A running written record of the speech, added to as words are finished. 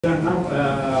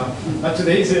Now, but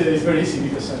today is very easy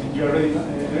because I mean you already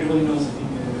everybody knows. I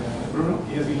think Bruno,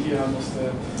 he has been here almost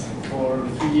for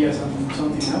 3 years and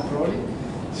something now, probably.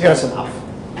 So, years and a half.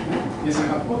 Years and a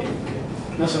half. Okay.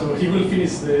 No, so he will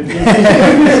finish the.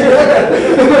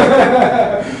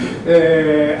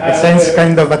 It sounds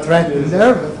kind of a threat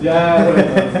there.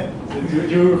 Yeah,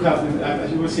 you have.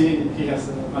 As you will see, he has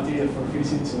the material for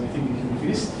finishing, so I think he will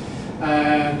finish.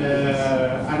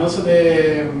 And also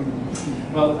the.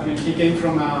 Well, I mean, he came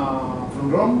from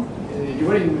Rome. You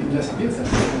were in La Sapienza,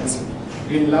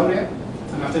 in Laurea,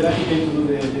 and after that he came to do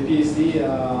the PhD.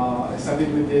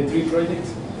 Started with the tree project,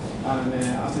 and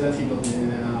after that he got the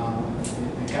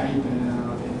CAIP,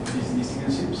 these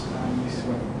distinguiships, and this is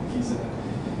what he's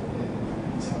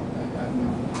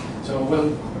now. So, well, I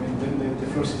mean, the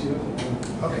floor is yours.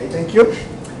 Okay, thank you.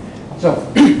 So,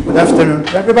 good afternoon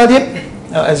to everybody.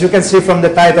 As you can see from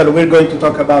the title, we're going to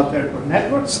talk about airport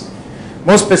networks.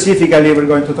 More specifically, we're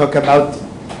going to talk about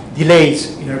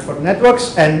delays in airport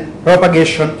networks and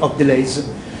propagation of delays.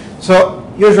 So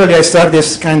usually I start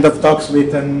this kind of talks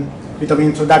with a bit of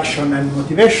introduction and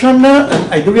motivation.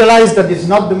 I do realize that it's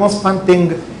not the most fun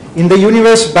thing in the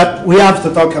universe, but we have to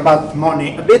talk about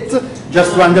money a bit,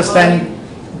 just to understand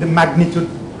the magnitude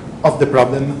of the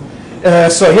problem.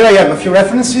 So here I have a few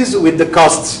references with the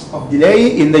costs of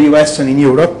delay in the US and in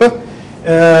Europe.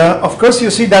 Of course,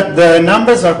 you see that the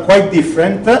numbers are quite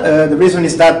different. The reason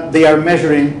is that they are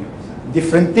measuring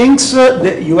different things.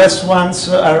 The US ones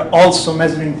are also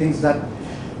measuring things that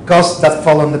costs that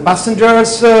fall on the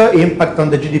passengers, impact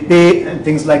on the GDP, and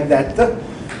things like that.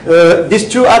 These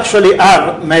two actually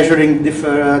are measuring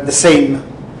the same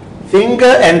thing,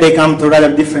 and they come to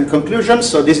rather different conclusions.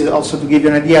 So this is also to give you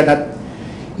an idea that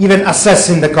even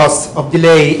assessing the cost of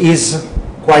delay is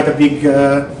quite a big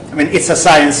I mean, it's a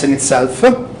science in itself.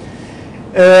 So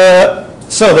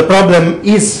the problem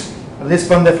is, at least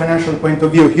from the financial point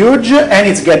of view, huge, and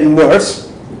it's getting worse,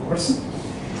 of course.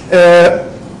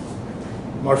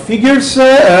 More figures.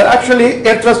 Actually,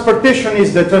 air transportation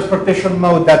is the transportation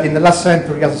mode that in the last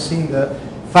century has seen the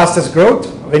fastest growth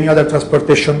of any other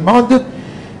transportation mode.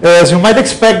 As you might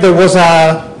expect, there was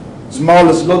a small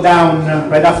slowdown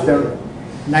right after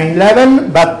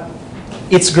 9/11, but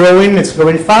it's growing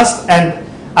fast, and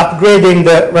upgrading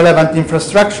the relevant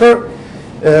infrastructure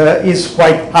is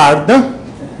quite hard,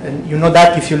 and you know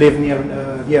that if you live near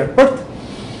the airport.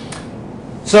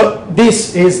 So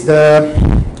this is the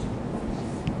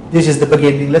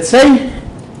beginning, let's say.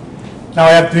 Now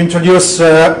I have to introduce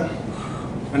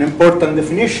an important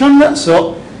definition.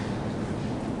 So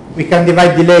we can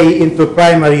divide delay into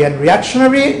primary and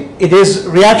reactionary. It is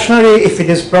reactionary if it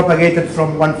is propagated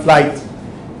from one flight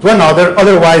to another.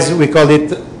 Otherwise, we call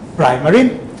it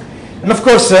primary. And of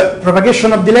course,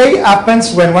 propagation of delay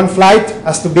happens when one flight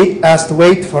has to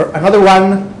wait for another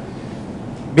one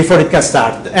before it can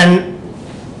start. And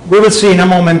we will see in a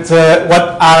moment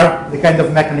what are the kind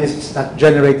of mechanisms that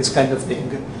generate this kind of thing.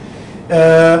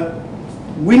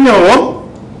 We know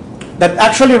that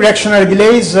actually reactionary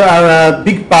delays are a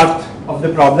big part of the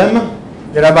problem.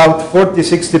 They're about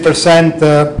 40–60%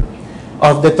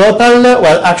 of the total.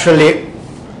 Well, actually,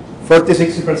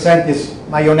 40–60% is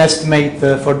my own estimate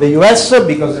for the US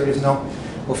because there is no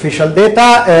official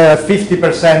data.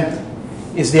 50%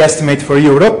 is the estimate for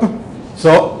Europe.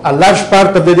 So a large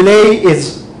part of the delay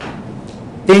is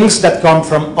things that come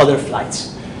from other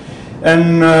flights.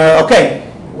 And okay,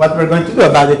 what we're going to do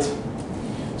about it.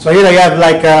 So here I have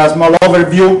like a small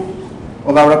overview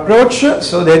of our approach.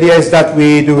 So the idea is that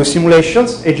we do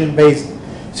simulations, agent-based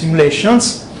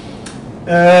simulations.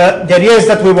 The idea is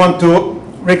that we want to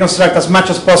reconstruct as much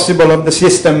as possible of the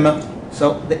system,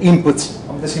 so the inputs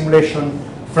of the simulation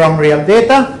from real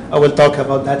data. I will talk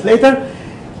about that later.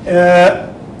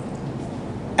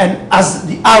 And as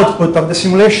the output of the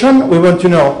simulation, we want to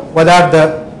know what are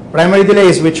the primary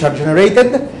delays which are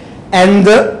generated and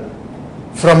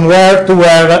from where to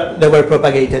where they were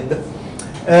propagated.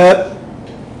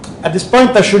 At this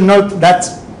point, I should note that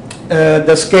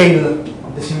the scale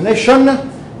of the simulation.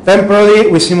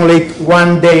 Temporarily, we simulate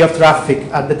 1 day of traffic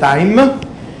at the time.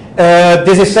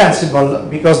 This is sensible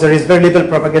because there is very little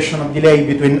propagation of delay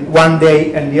between one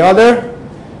day and the other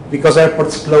because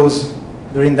airports close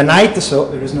during the night, so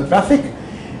there is no traffic.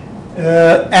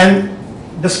 And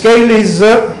the scale is,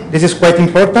 this is quite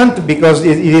important because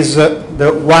it is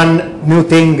the one new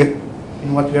thing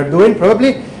in what we are doing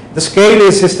probably. The scale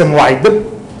is system-wide.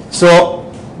 So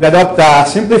we adopt a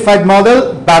simplified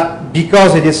model, but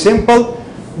because it is simple,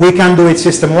 we can do it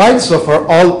system-wide, so for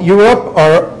all Europe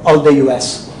or all the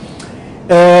US.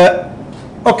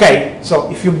 Okay, so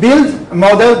if you build a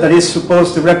model that is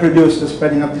supposed to reproduce the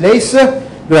spreading of delays,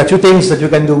 there are two things that you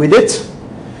can do with it.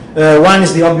 One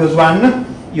is the obvious one.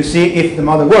 You see if the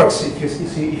model works, if you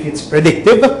see if it's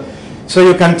predictive. So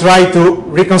you can try to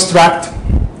reconstruct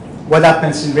what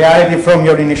happens in reality from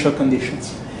your initial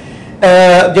conditions.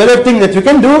 The other thing that you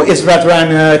can do is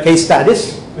run case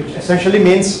studies, which essentially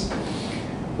means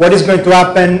what is going to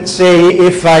happen, say,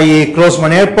 if I close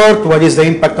one airport, what is the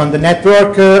impact on the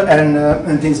network,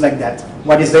 and things like that.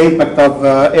 What is the impact of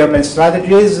airline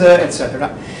strategies,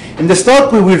 etc. In this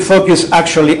talk, we will focus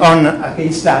actually on a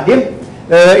case study.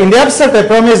 In the abstract, I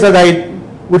promised that I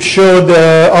would show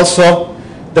also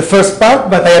the first part,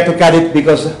 but I had to cut it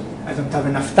because I don't have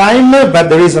enough time, but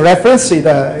there is a reference, it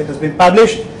has been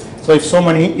published. So if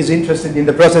someone is interested in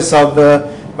the process of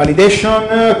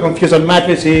validation, confusion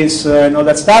matrices, and all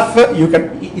that stuff,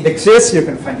 it exists, you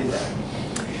can find it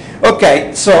there.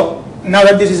 Okay, so now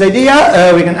that this is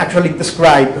idea, we can actually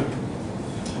describe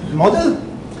the model.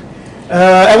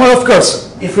 And well, of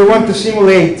course, if we want to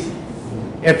simulate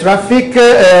air traffic,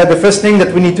 the first thing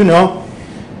that we need to know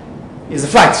is the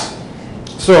flights.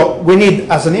 So we need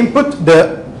as an input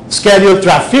the scheduled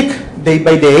traffic day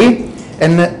by day,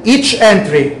 and each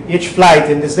entry, each flight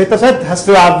in this dataset has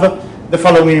to have the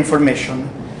following information.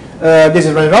 This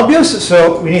is rather obvious,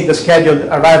 so we need the scheduled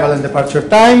arrival and departure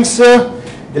times,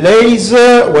 delays,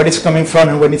 where it's coming from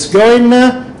and when it's going.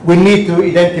 We need to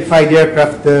identify the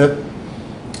aircraft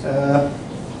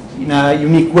in a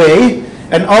unique way,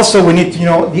 and also we need to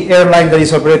know the airline that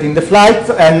is operating the flight,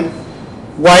 and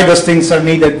why those things are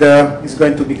needed is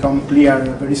going to become clear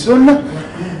very soon.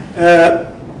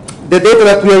 The data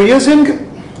that we are using,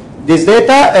 this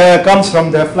data comes from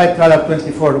the Flight Radar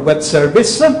 24 web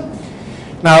service.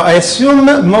 Now, I assume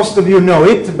most of you know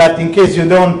it, but in case you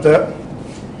don't,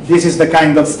 this is the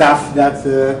kind of stuff that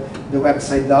the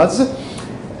website does.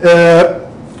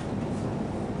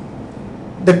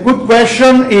 The good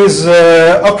question is,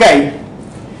 okay,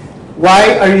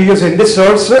 why are you using this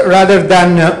source rather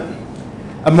than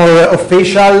a more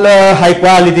official, high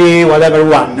quality, whatever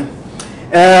one?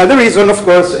 The reason, of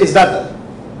course, is that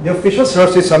the official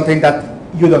source is something that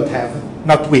you don't have,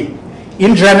 not we.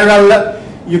 In general,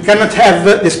 you cannot have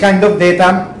this kind of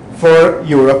data for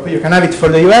Europe. You can have it for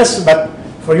the US, but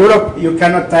for Europe, you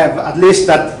cannot have, at least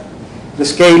at the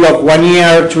scale of 1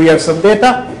 year, 2 years of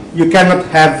data, you cannot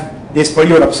have this for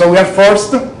Europe. So we are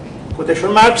forced,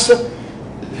 quotation marks,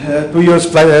 to use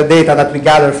data that we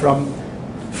gather from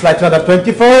Flight Radar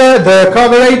 24. The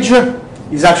coverage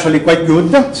is actually quite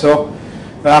good. So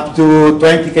up to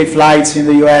 20K flights in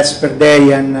the US per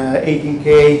day and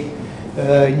 18K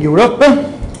in Europe.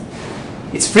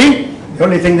 It's free. The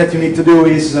only thing that you need to do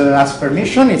is ask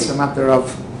permission. It's a matter of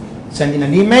sending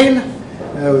an email.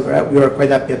 We were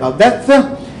quite happy about that.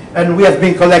 And we have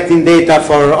been collecting data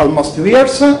for almost 2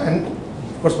 years. And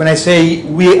of course, when I say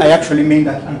we, I actually mean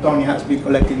that Antonia has been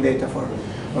collecting data for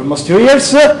almost 2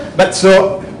 years. But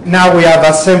so now we have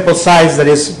a sample size that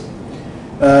is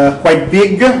quite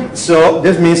big. So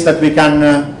this means that we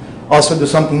can also do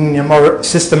something in a more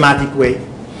systematic way.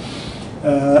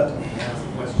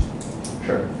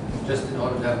 Sure. Just in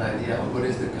order to have an idea of what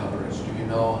is the coverage, do you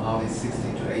know how many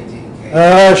 16 to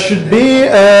 18K? Should be,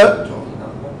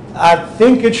 I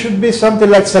think it should be something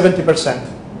like 70%.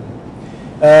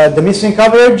 The missing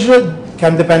coverage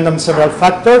can depend on several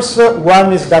factors.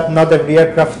 One is that not every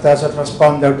aircraft has a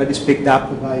transponder that is picked up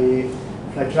by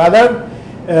Flight Radar.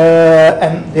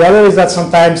 And the other is that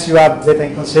sometimes you have data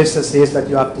inconsistencies that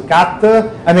you have to cut.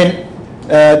 I mean,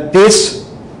 these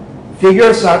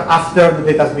figures are after the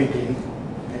data has been cleaned.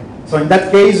 So in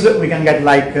that case, we can get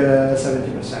like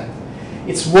 70%.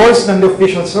 It's worse than the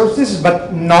official sources,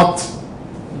 but not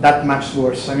that much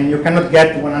worse. I mean, you cannot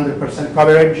get 100%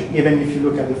 coverage even if you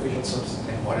look at the official sources.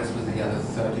 And what is with the other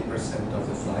 30% of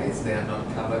the flights? They are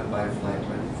not covered by Flight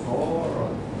 24? Or?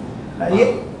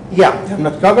 Yeah, they're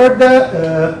not covered.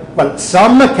 Well,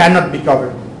 some cannot be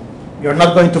covered. You're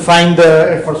not going to find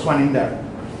Air Force One in there.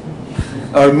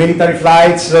 Or military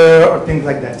flights or things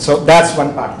like that. So that's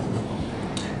one part.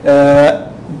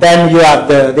 Then you have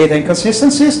the data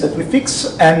inconsistencies that we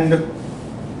fix, and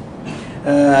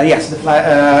yes,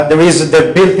 there is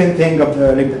the built-in thing of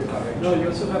the linked coverage. No, you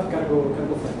also have cargo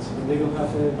flights. They don't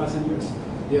have passengers.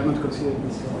 They are not considered in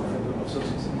this kind of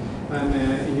sources. And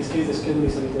in this case, the schedule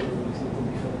is a little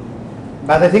different.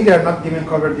 But I think they are not even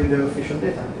covered in the official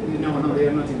data. No, they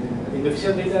are not in the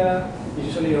official data. It's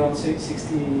usually around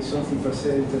 60-something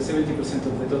percent, 70%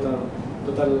 of the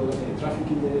total traffic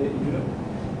in Europe.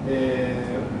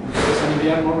 Because I mean,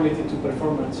 they are more related to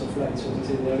performance of flights, so to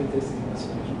say they are interested in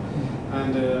acceleration.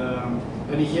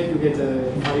 And here you get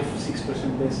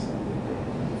 5-6% less.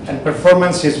 And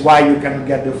performance is why you cannot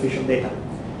get the official data.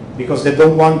 because they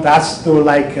don't want us to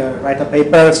like write a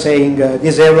paper saying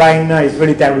this airline is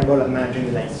really terrible at managing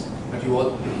delays. But you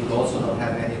would also not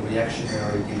have any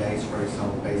reactionary delays, for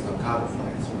example, based on cargo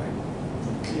flights,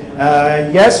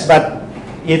 right? Yes, but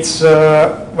it's,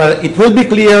 well, it will be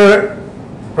clear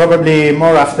probably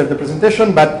more after the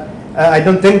presentation, but I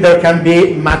don't think there can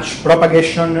be much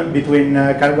propagation between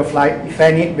cargo flight, if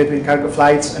any, between cargo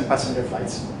flights and passenger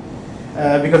flights.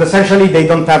 Because essentially they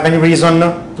don't have any reason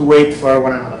to wait for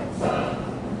one another.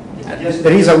 Yes,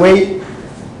 there is a way.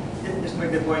 Just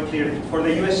make the point clear. For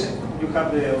the US, you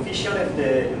have the official and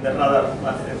the radar.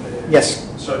 Yes.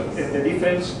 So the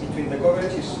difference between the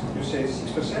coverage is, you say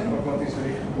 6%, or what is the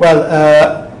difference?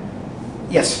 Well,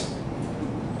 yes.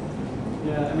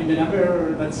 Yeah, I mean the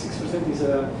number that 6%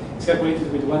 is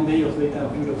calculated with 1 day of data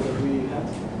of Europe that we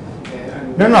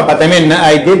had. No, but I mean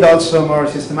I did also more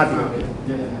systematically.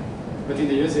 Yeah. But in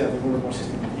the US, yeah, they were more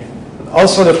systematic. But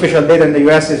also the official data in the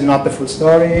US is not the full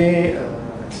story.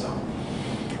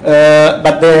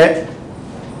 But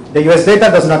the US data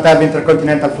does not have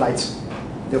intercontinental flights,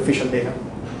 the official data.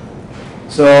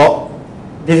 So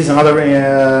this is another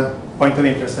point of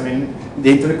interest. I mean,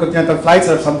 the intercontinental flights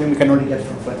are something we can only get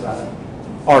from flight radar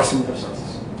or similar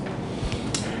sources.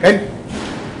 Okay.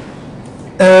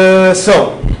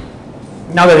 So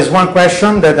now there is one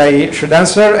question that I should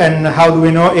answer, and how do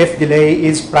we know if delay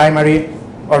is primary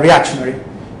or reactionary?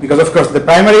 Because of course the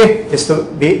primary is to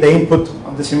be the input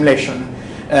of the simulation.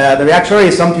 The reactionary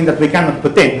is something that we cannot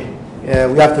put in.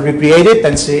 We have to recreate it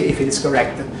and see if it is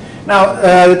correct. Now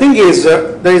the thing is,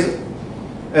 there is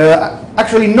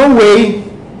actually no way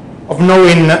of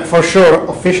knowing for sure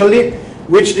officially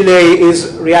which delay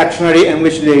is reactionary and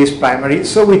which delay is primary.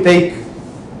 So we take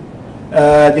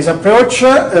this approach.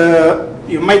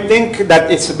 You might think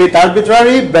that it's a bit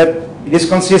arbitrary, but it is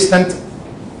consistent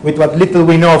with what little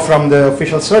we know from the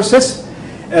official sources,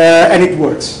 and it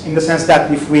works in the sense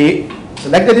that if we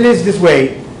select the delays this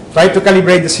way, try to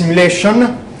calibrate the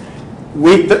simulation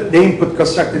with the input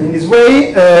constructed in this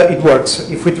way, it works.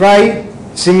 If we try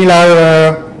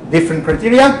similar different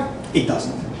criteria, it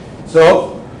doesn't.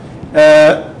 So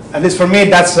at least for me,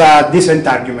 that's a decent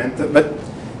argument. But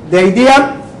the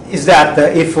idea is that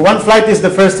if one flight is the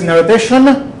first in a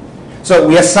rotation, so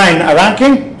we assign a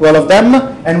ranking to all of them,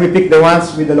 and we pick the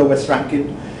ones with the lowest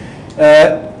ranking.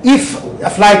 If a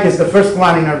flight is the first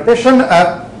one in a rotation,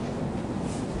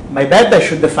 my bad, I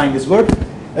should define this word.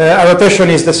 A rotation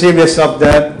is the series of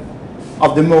the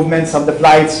movements of the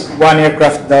flights one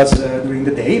aircraft does during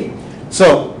the day.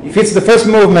 So if it's the first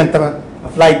movement a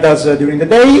flight does during the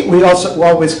day, we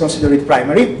always consider it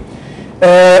primary.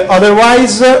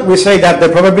 Otherwise, we say that the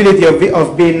probability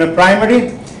of being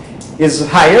primary is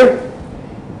higher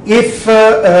if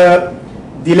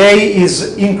delay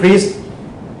is increased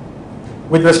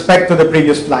with respect to the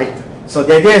previous flight. So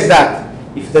the idea is that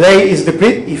if delay is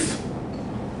if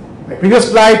my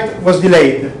previous flight was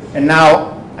delayed and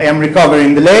now I am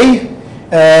recovering delay,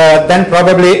 then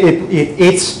probably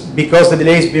it's because the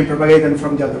delay is being propagated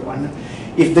from the other one.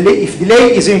 If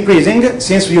delay is increasing,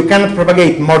 since you cannot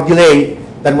propagate more delay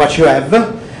than what you have,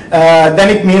 then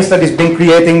it means that it's been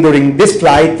creating during this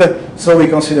flight, so we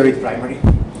consider it primary.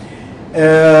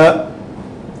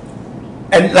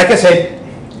 And like I said,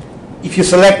 if you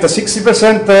select a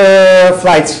 60%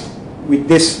 flights with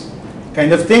this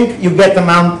kind of thing, you get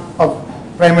amount of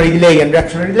primary delay and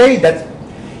reactionary delay that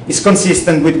is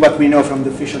consistent with what we know from the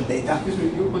official data. Excuse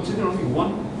me, you consider only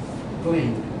one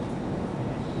plane?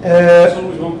 It's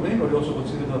always one plane, or you also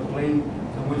consider that plane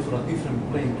and wait for a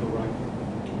different plane to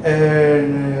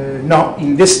arrive? No,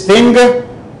 in this thing,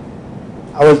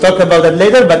 I will talk about that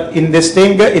later, but in this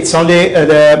thing, it's only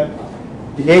the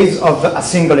delays of a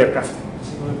single aircraft.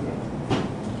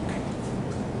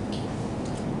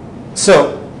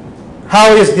 So,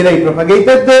 how is delay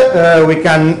propagated? We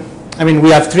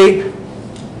have three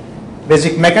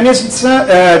basic mechanisms.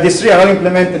 These three are all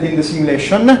implemented in the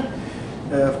simulation,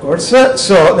 of course.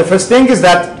 So, the first thing is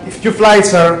that if two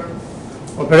flights are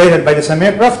operated by the same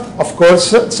aircraft, of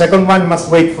course, the second one must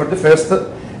wait for the first.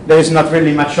 There is not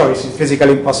really much choice. It's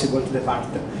physically impossible to depart.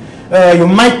 You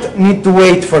might need to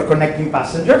wait for connecting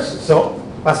passengers, so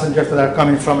passengers that are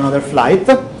coming from another flight.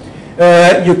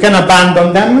 You can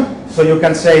abandon them, so you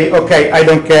can say, okay, I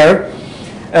don't care.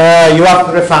 You have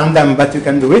to refund them, but you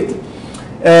can do it.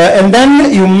 And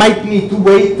then you might need to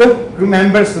wait,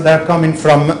 remember, so they're coming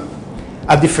from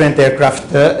a different aircraft.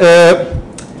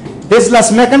 This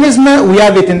last mechanism, we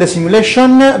have it in the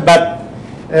simulation, but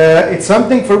it's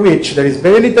something for which there is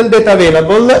very little data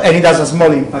available, and it has a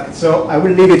small impact. So I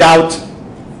will leave it out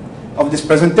of this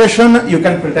presentation. You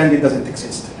can pretend it doesn't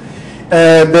exist.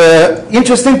 The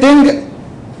interesting thing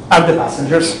are the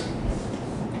passengers.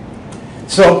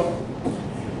 So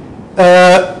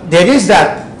the idea is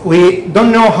that we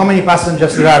don't know how many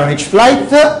passengers there are on each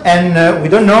flight, and we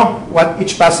don't know what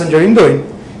each passenger is doing.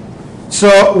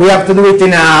 So we have to do it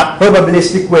in a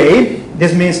probabilistic way.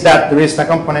 This means that there is a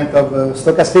component of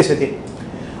stochasticity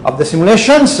of the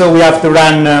simulation, so we have to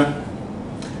run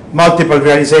multiple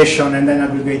realization and then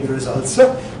aggregate the results.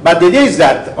 But the idea is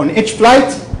that on each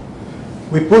flight,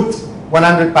 we put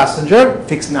 100 passenger,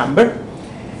 fixed number,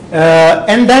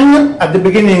 and then at the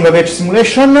beginning of each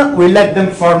simulation, we let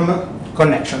them form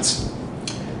connections.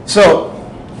 So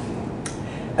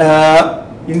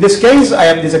in this case, I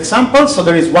have this example. So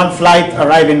there is one flight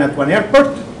arriving at one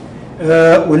airport.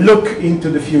 We look into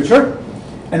the future,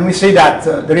 and we say that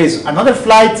there is another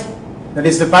flight that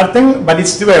is departing, but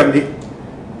it's too early.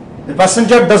 The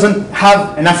passenger doesn't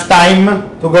have enough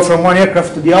time to go from one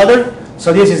aircraft to the other,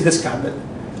 so this is discarded.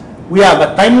 We have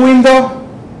a time window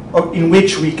in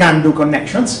which we can do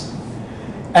connections,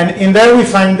 and in there we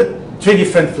find 3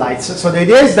 different flights. So the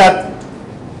idea is that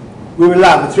we will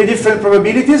have 3 different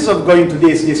probabilities of going to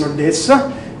this, this, or this.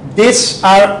 These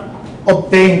are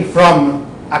obtained from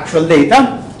actual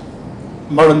data.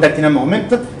 More on that in a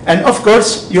moment. And of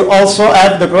course, you also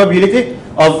have the probability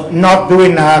of not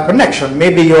doing a connection.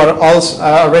 Maybe you are also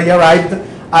already arrived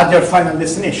at your final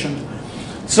destination.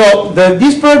 So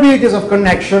these probabilities of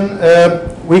connection,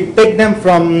 we take them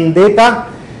from data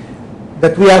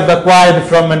that we have acquired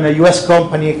from a US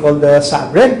company called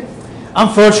Sabre.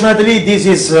 Unfortunately, this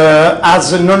is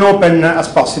as non-open as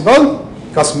possible.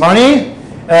 It costs money,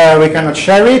 we cannot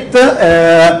share it,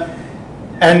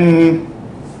 and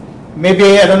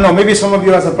maybe, I don't know, maybe some of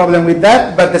you has a problem with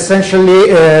that, but essentially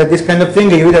this kind of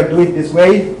thing, you either do it this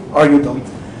way or you don't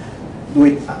do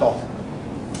it at all.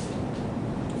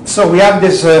 So we have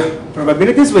these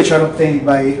probabilities which are obtained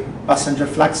by passenger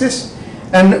fluxes,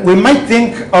 and we might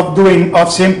think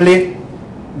of simply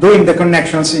doing the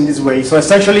connections in this way. So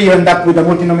essentially you end up with a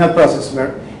multinomial process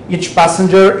where each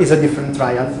passenger is a different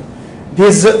triad.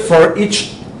 This for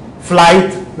each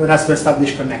flight that has to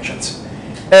establish connections.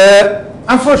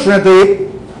 Unfortunately,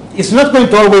 it's not going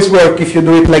to always work if you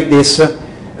do it like this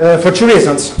for 2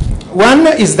 reasons. One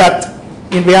is that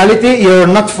in reality you're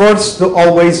not forced to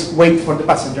always wait for the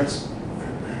passengers.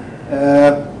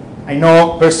 I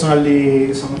know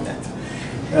personally some of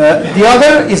that. The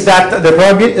other is that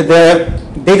the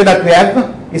data that we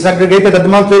have is aggregated at the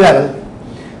monthly level.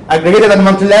 Aggregated at the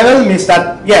monthly level means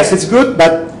that, yes, it's good,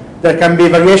 but there can be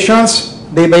variations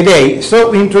day by day.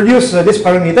 So we introduce this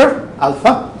parameter,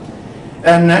 alpha,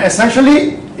 and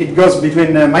essentially it goes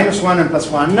between -1 and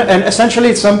 +1, and essentially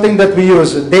it's something that we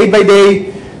use day by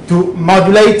day to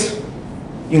modulate,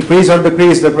 increase or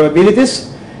decrease the probabilities,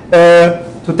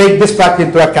 to take this fact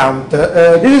into account.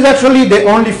 This is actually the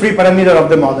only free parameter of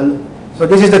the model. So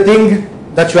this is the thing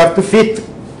that you have to fit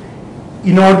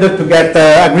in order to get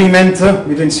agreement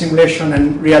between simulation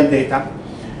and real data.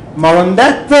 More on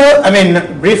that,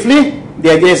 briefly,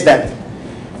 the idea is that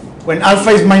when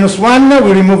alpha is -1,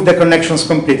 we remove the connections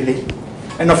completely.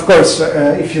 And of course,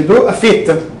 if you do a fit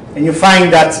and you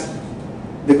find that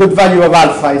the good value of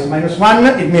alpha is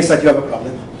 -1, it means that you have a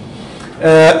problem.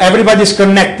 Everybody's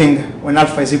connecting when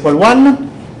alpha is equal 1,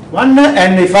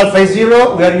 and if alpha is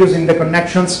 0, we are using the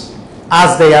connections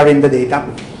as they are in the data.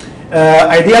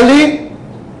 Ideally,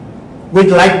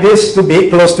 we'd like this to be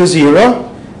close to 0,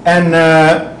 and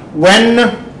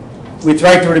when we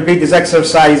try to repeat this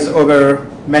exercise over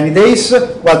many days,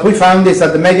 what we found is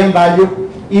that the median value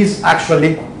is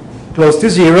actually close to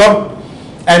 0.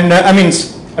 And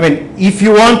if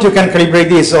you want, you can calibrate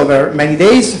this over many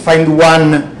days, find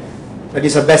one that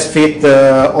is a best fit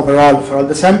overall for all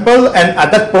the sample, and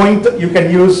at that point you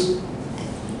can use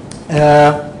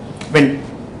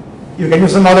you can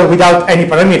use the model without any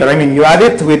parameter. You add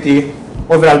it with the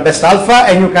overall best alpha,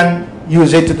 and you can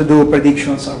use it to do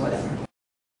predictions or whatever.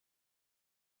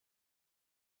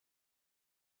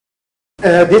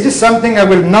 This is something I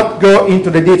will not go into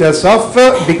the details of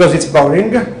because it's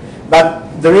boring, but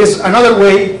there is another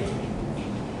way,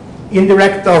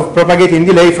 indirect, of propagating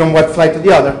delay from one flight to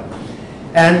the other.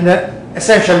 And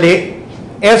essentially,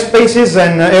 airspaces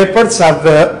and airports have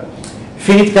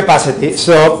finite capacity.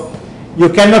 So you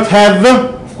cannot have,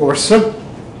 of course,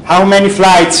 how many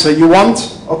flights you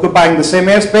want occupying the same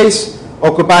airspace,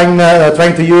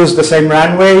 trying to use the same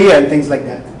runway and things like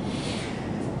that.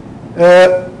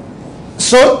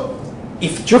 So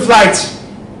if 2 flights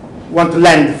want to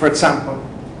land, for example,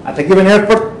 at a given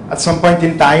airport at some point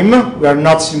in time, we are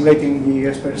not simulating the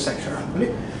airspace section actually,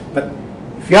 but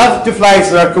if you have 2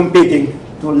 flights that are competing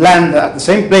to land at the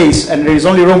same place and there is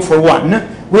only room for one,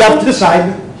 we have to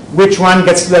decide which one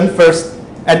gets done first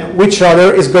and which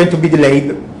other is going to be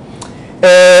delayed.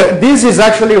 This is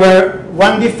actually where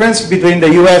one difference between the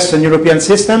US and European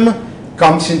system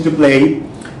comes into play.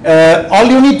 All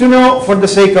you need to know for the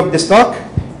sake of this talk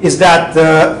is that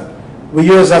we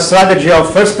use a strategy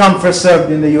of first come, first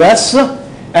served in the US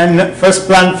and first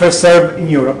plan, first served in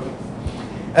Europe.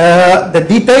 The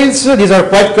details, these are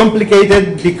quite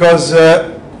complicated because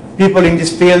people in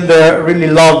this field really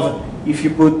love if you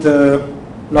put a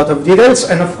lot of details,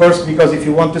 and of course because if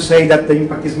you want to say that the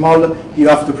impact is small, you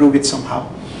have to prove it somehow.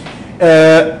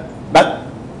 But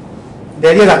the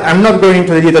idea that I'm not going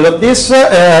into the detail of this,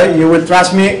 you will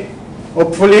trust me,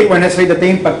 hopefully, when I say that the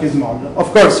impact is small.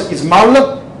 Of course, it's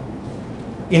small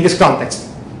in this context.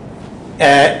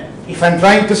 If I'm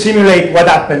trying to simulate what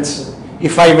happens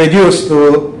if I reduce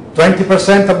to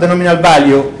 20% of the nominal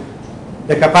value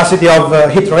the capacity of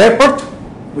Heathrow Airport,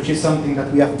 which is something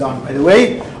that we have done, by the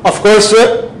way, of course,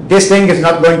 this thing is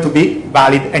not going to be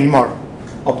valid anymore,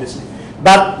 obviously.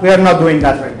 But we are not doing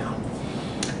that right now.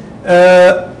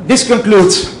 This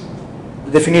concludes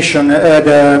the definition,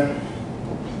 the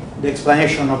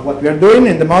explanation of what we are doing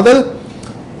in the model.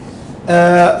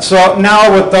 So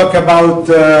now we'll talk about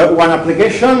one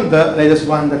application, the latest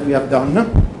one that we have done.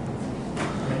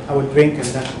 I will drink and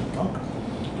then talk.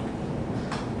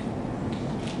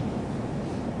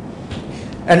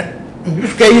 And in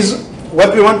this case,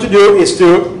 what we want to do is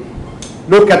to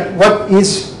look at what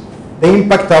is the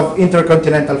impact of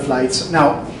intercontinental flights.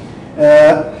 Now,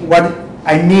 what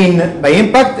I mean by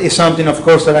impact is something, of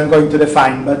course, that I'm going to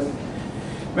define. But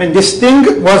when this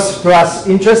thing was to us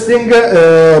interesting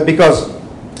because,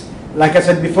 like I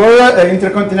said before,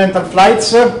 intercontinental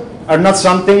flights are not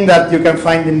something that you can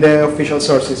find in the official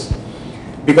sources.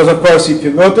 Because, of course, if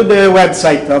you go to the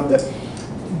website of the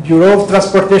Bureau of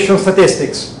Transportation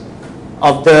Statistics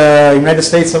of the United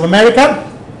States of America,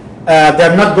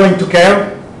 they're not going to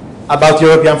care about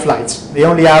European flights. They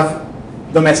only have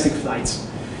domestic flights.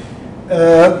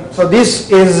 So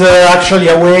this is actually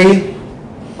a way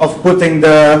of putting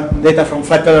the data from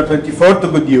flight level 24 to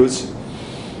good use.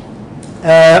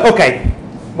 Okay,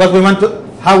 what we want to,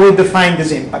 how we define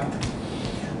this impact.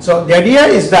 So the idea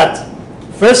is that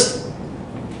first,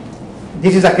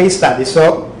 this is a case study.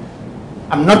 So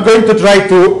I'm not going to try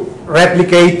to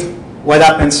replicate what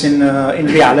happens in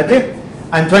reality.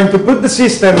 I'm trying to put the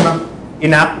system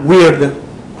in a weird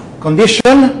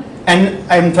condition,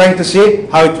 and I'm trying to see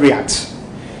how it reacts.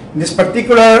 In this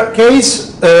particular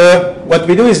case, what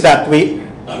we do is that we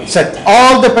set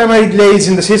all the primary delays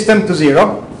in the system to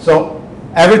 0. So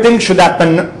everything should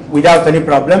happen without any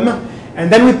problem. And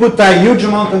then we put a huge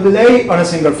amount of delay on a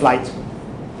single flight.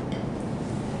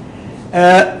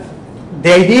 The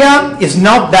idea is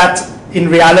not that in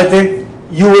reality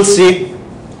you will see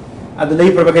a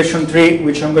delay propagation tree,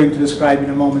 which I'm going to describe in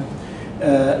a moment,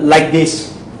 like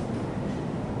this.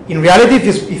 In reality,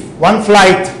 if one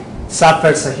flight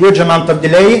suffers a huge amount of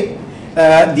delay,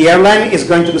 the airline is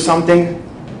going to do something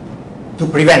to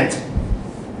prevent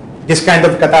this kind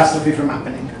of catastrophe from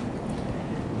happening.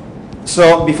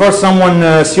 So before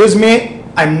someone sues me,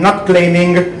 I'm not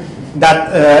claiming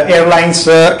that airlines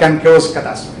can cause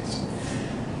catastrophes.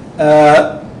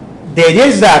 The idea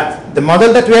is that the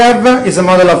model that we have is a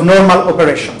model of normal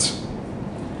operations.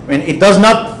 I mean, it does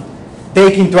not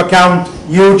take into account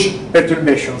huge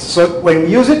perturbations. So when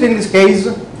we use it in this case,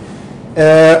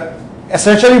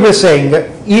 essentially we're saying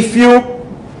if you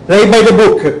play by the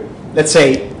book, let's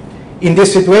say, in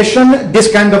this situation,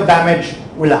 this kind of damage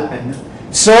will happen.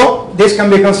 So this can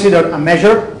be considered a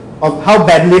measure of how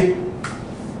badly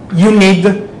you need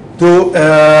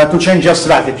to change your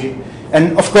strategy.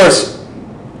 And of course,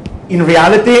 in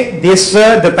reality, this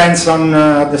depends on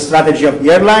the strategy of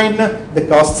the airline, the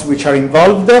costs which are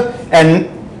involved, and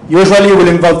usually will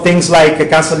involve things like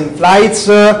canceling flights,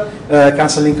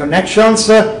 canceling connections,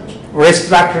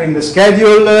 restructuring the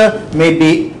schedule,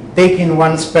 maybe taking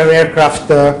one spare aircraft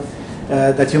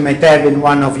that you might have in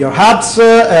one of your hubs.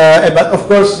 But of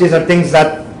course, these are things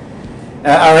that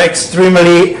are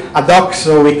extremely ad hoc,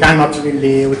 so we cannot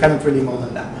really model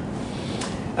them.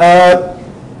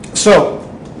 So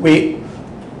we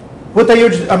put a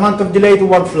huge amount of delay to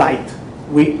one flight.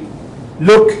 We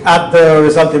look at the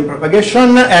resulting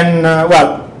propagation, and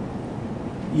well,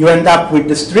 you end up with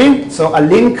this tree. So a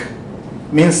link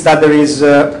means that there is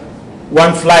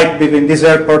one flight between this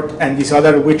airport and this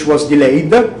other which was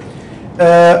delayed.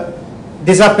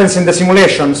 This happens in the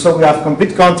simulation, so we have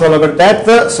complete control over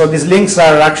that. So these links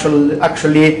are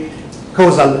actually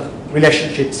causal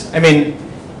relationships. I mean,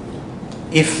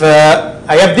 if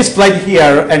I have this flight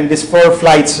here and these 4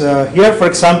 flights here, for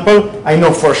example, I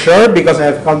know for sure because I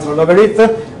have control over it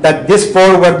that these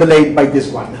 4 were delayed by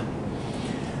this one.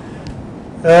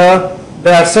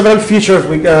 There are several features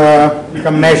we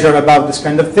can measure about this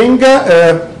kind of thing.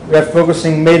 We are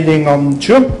focusing mainly on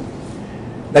 2.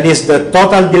 That is the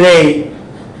total delay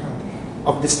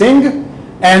of this thing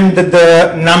and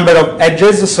the number of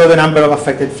edges, so the number of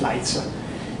affected flights.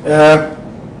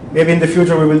 Maybe in the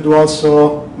future we will do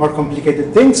also more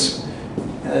complicated things.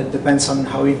 Depends on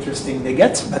how interesting they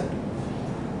get, but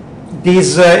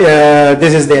this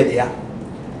is the idea.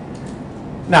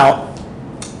 Now,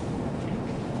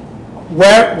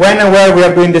 when and where we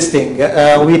are doing this thing,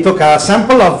 we took a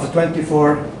sample of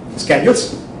 24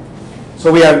 schedules.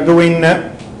 So we are doing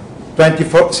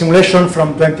 24 simulation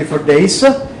from 24 days.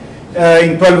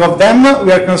 In 12 of them,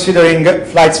 we are considering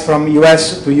flights from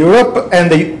US to Europe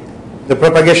and the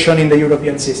propagation in the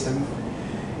European system.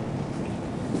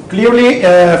 Clearly,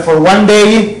 for one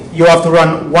day, you have to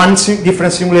run one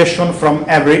different simulation from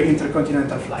every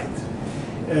intercontinental flight.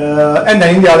 And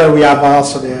then in the other, we have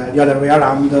also the other way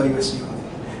around, US and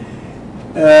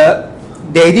Europe.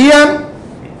 The idea,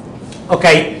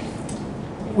 okay,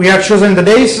 we are choosing the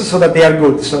days so that they are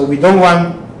good. So we don't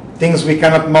want things we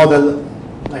cannot model,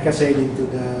 like I said,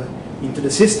 into the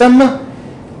system.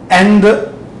 And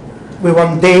we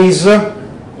want days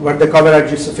where the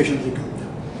coverage is sufficiently good.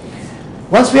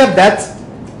 Once we have that,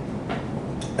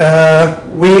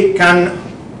 we can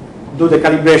do the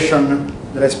calibration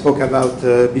that I spoke about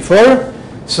before.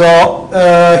 So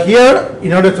here,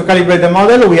 in order to calibrate the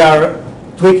model, we are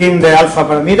tweaking the alpha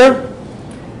parameter.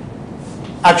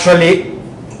 Actually,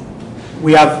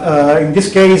 we have, in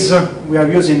this case, we are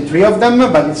using 3 of them,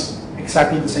 but it's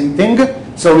exactly the same thing.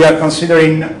 So we are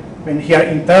considering, when here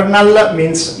internal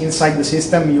means inside the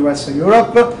system, US or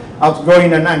Europe.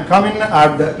 Outgoing and incoming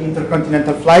are the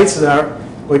intercontinental flights that are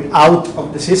going out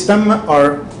of the system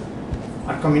or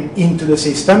are coming into the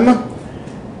system.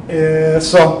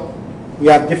 So we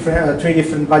have 3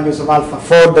 different values of alpha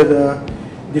for the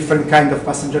different kind of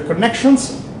passenger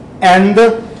connections. And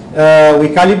we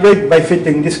calibrate by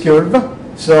fitting this curve.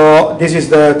 So this is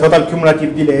the total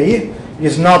cumulative delay. It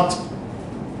is not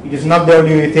the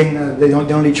only thing, the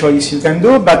only choice you can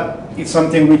do, but it's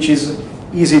something which is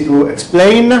easy to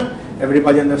explain.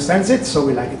 Everybody understands it, so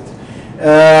we like it.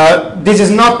 This is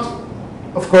not,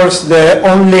 of course, the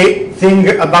only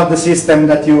thing about the system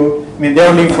that the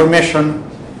only information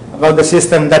about the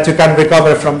system that you can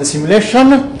recover from the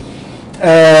simulation.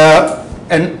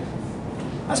 And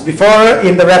as before,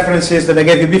 in the references that I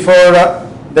gave you before,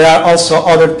 there are also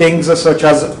other things such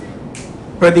as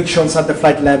predictions at the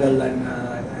flight level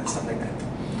and stuff like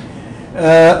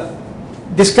that.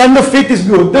 This kind of fit is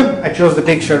good. I chose the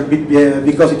picture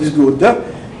because it is good.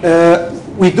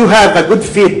 We do have a good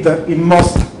fit in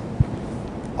most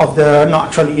of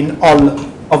in all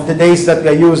of the days that we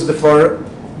are used for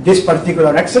this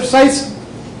particular exercise.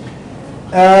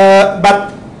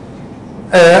 But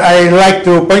I like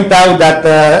to point out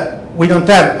that we don't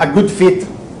have a good fit.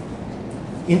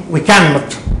 We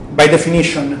cannot, by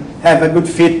definition, have a good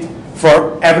fit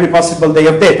for every possible day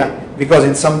of data, because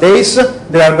in some days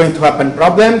there are going to happen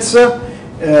problems,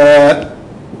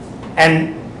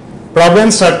 and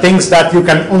problems are things that you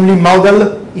can only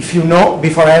model if you know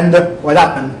beforehand what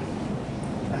happened.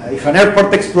 If an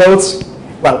airport explodes,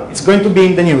 well, it's going to be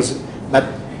in the news, but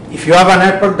if you have an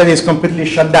airport that is completely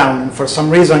shut down and for some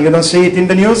reason you don't see it in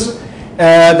the news,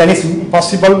 then it's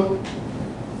impossible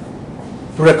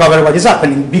to recover what is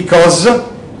happening, because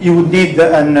you would need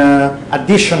an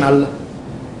additional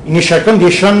initial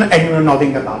condition and you know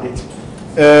nothing about it.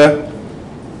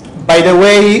 By the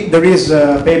way, there is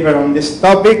a paper on this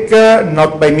topic,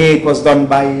 not by me, it was done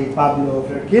by Pablo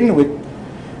Verkin, which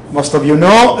most of you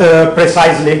know,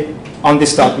 precisely on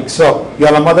this topic. So you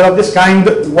have a model of this kind,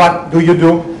 what do you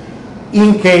do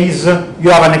in case you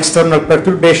have an external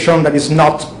perturbation that is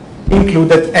not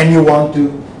included and you want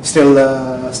to still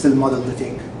model the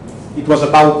thing. It was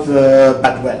about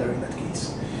bad weather in that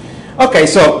case. Okay,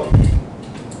 so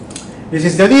this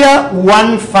is the idea.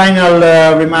 One final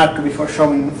remark before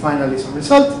showing finally some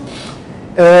result.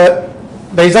 There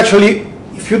is actually,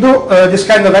 if you do this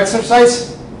kind of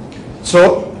exercise,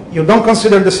 so you don't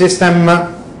consider the system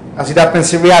as it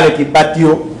happens in reality, but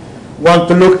you want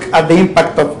to look at the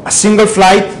impact of a single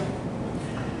flight,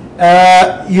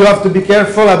 you have to be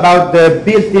careful about the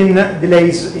built-in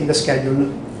delays in the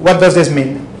schedule. What does this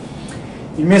mean?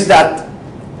 It means that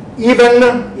even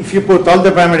if you put all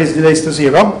the primary delays to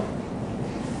 0,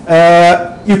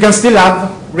 you can still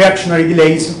have reactionary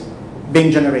delays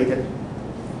being generated.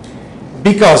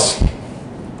 Because,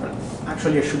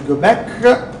 actually I should go back,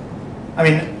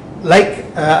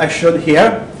 like I showed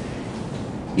here,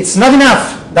 it's not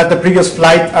enough that the previous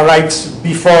flight arrives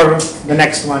before the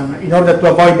next one in order to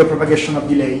avoid the propagation of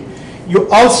delay. You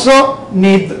also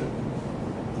need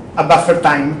a buffer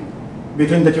time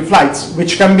between the two flights,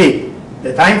 which can be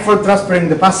the time for transferring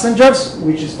the passengers,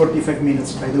 which is 45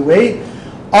 minutes, by the way,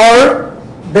 or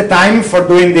the time for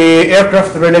doing the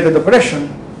aircraft-related operation.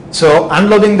 So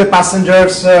unloading the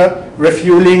passengers,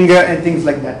 refueling, and things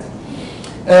like that.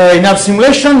 In our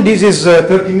simulation, this is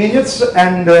 30 minutes,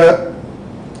 and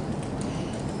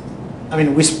I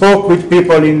mean, we spoke with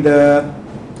people in the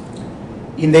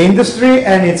industry,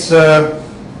 and it's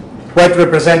quite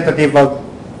representative of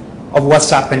what's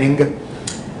happening.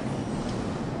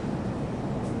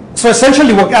 So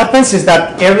essentially what happens is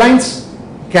that airlines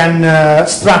can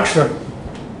structure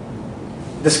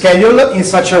the schedule in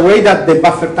such a way that the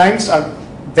buffer times are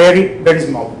very, very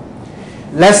small,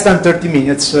 less than 30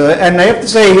 minutes. And I have to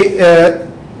say,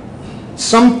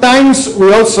 sometimes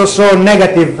we also saw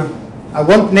negative, I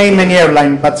won't name any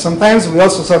airline, but sometimes we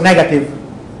also saw negative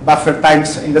buffer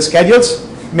times in the schedules.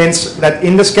 Means that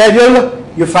in the schedule,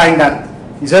 you find that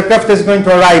this aircraft is going to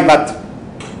arrive at,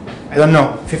 I don't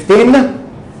know, 15.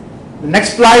 The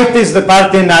next flight is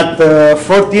departing at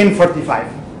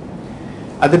 14:45.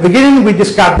 At the beginning, we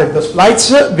discarded those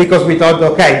flights because we thought,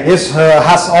 okay, this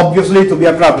has obviously to be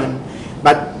a problem.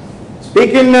 But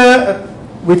speaking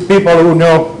with people who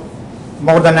know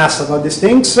more than us about these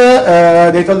things,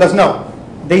 they told us, no,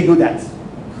 they do that.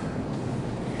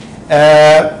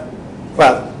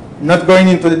 Well, not going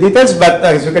into the details, but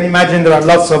as you can imagine, there are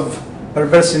lots of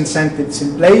perverse incentives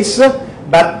in place,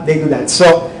 but they do that.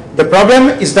 So the problem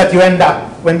is that you end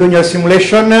up, when doing your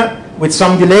simulation, with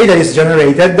some delay that is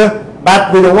generated,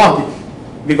 but we don't want it,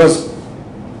 because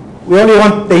we only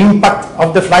want the impact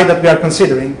of the flight that we are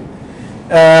considering.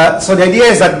 So the idea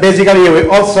is that basically we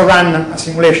also run a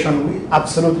simulation with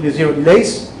absolutely zero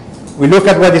delays. We look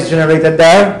at what is generated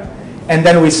there, and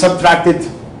then we subtract it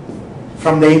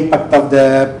from the impact of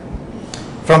the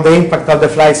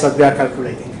flights that we are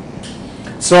calculating.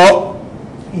 So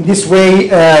in this way,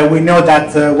 we know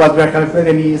that what we are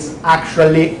calculating is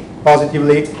actually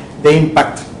positively the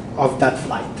impact of that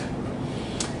flight.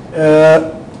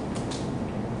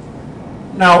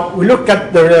 Now we look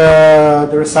at the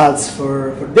results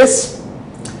for this,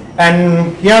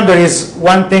 and here there is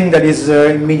one thing that is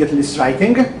immediately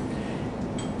striking.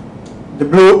 The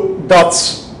blue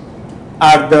dots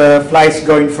are the flights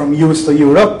going from US to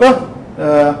Europe.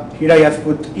 Here I have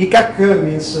put ICAC,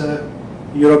 means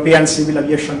European Civil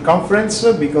Aviation Conference,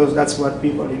 because that's what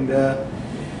people in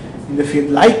the field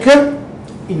like.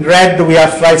 In red, we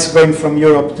have flights going from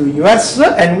Europe to US,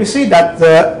 and we see that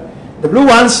the blue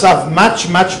ones have much,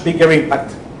 much bigger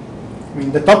impact. I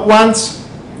mean, the top ones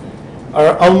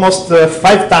are almost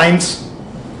 5 times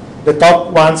the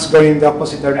top ones going in the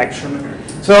opposite direction.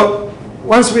 So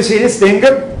once we see this thing,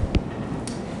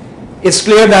 it's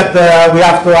clear that we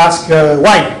have to ask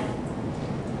why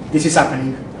this is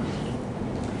happening.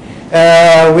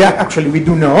 We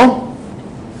do know.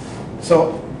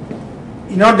 So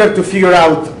in order to figure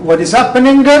out what is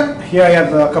happening, here I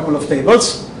have a couple of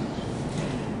tables.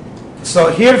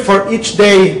 So here, for each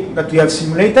day that we have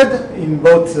simulated in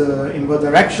both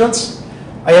directions,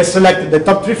 I have selected the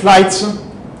top 3 flights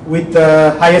with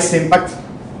the highest impact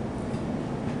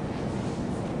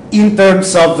in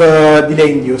terms of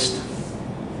delay induced.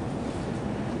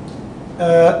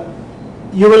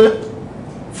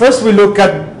 First we look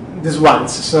at these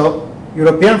ones. So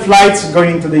European flights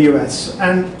going into the US,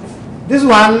 and this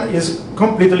one is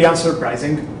completely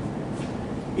unsurprising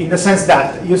in the sense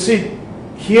that you see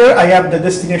here I have the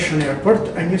destination airport,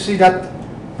 and you see that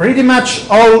pretty much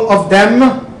all of them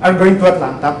are going to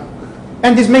Atlanta,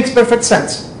 and this makes perfect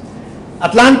sense.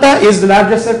 Atlanta is the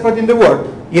largest airport in the world.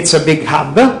 It's a big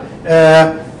hub.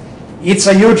 It's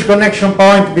a huge connection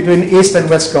point between East and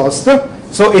West Coast,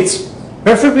 so it's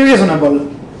perfectly reasonable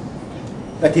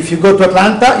that if you go to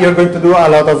Atlanta, you're going to do a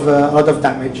lot of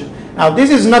damage. Now,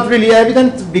 this is not really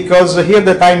evident because here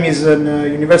the time is an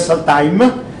universal time,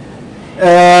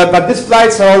 but these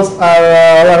flights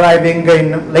are arriving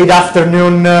in late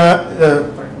afternoon,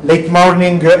 late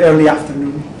morning, early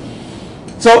afternoon.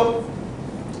 So,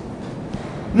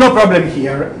 no problem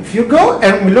here. If you go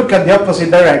and we look at the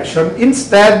opposite direction,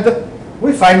 instead,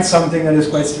 we find something that is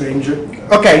quite strange.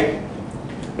 Okay,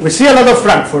 we see a lot of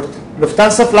Frankfurt.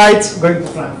 Lufthansa flights going to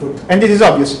Frankfurt. And it is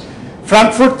obvious.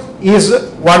 Frankfurt is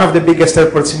one of the biggest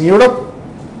airports in Europe.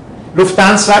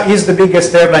 Lufthansa is the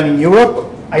biggest airline in Europe.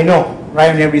 I know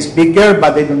Ryanair is bigger,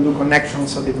 but they don't do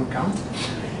connections, so they don't count.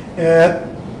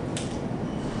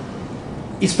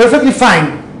 It's perfectly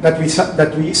fine that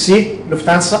we see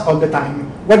Lufthansa all the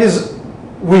time. What is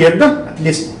weird, at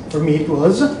least for me it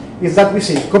was, is that we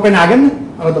see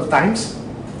Copenhagen a lot of times,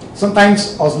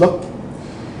 sometimes Oslo.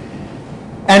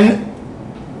 And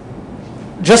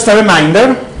just a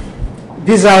reminder,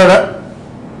 these are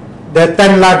the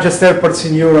 10 largest airports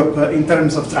in Europe in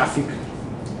terms of traffic.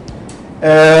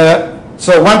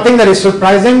 So one thing that is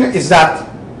surprising is that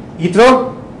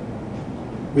Heathrow,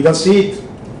 we don't see it.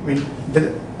 I mean,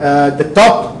 the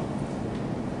top,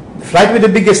 the flight with the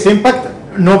biggest impact,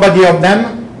 nobody of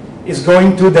them is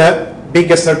going to the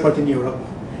biggest airport in Europe.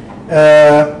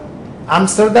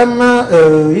 Amsterdam,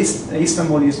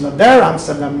 Istanbul is not there,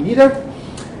 Amsterdam neither.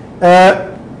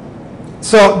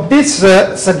 So this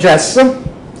suggests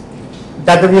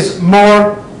that there is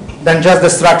more than just the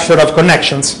structure of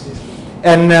connections.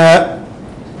 And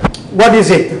what is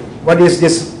it? What is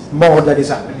this more that is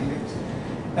happening?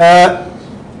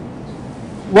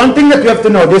 One thing that you have to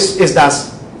notice is that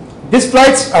these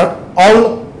flights are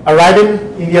all arriving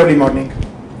in the early morning.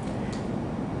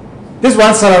 These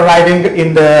ones are arriving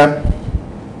in the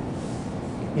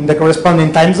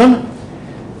corresponding time zone.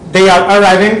 They are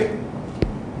arriving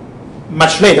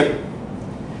much later.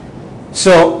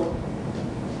 So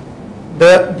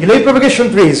the delay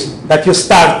propagation trees that you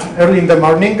start early in the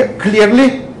morning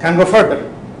clearly can go further,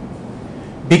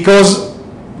 because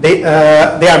they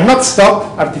are not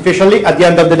stopped artificially at the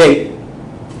end of the day.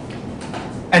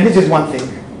 And this is one thing.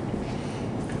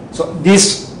 So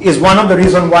this is one of the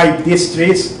reasons why these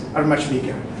trees are much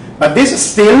bigger. But this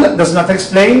still does not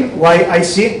explain why I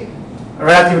see a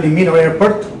relatively minor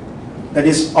airport that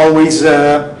is always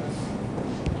there.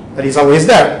 The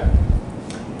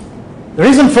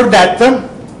reason for that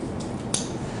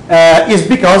is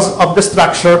because of the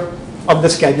structure of the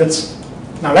schedules.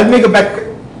 Now let me go back.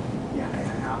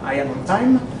 I am on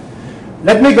time.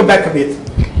 Let me go back a bit.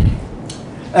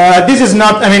 This is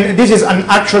not, I mean, this is an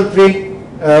actual tree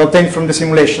obtained from the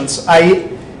simulations. I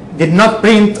did not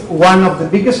print one of the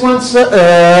biggest ones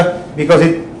because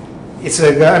it's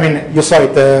I mean, you saw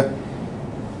it,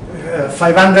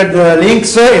 500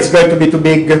 links, it's going to be too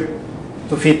big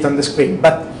to fit on the screen.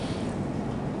 But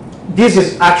this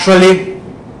is actually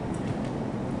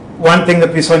one thing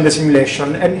that we saw in the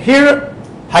simulation. And here,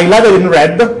 highlighted in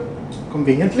red,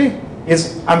 conveniently,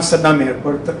 is Amsterdam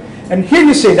Airport. And here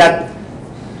you see that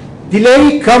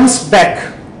delay comes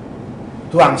back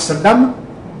to Amsterdam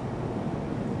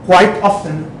quite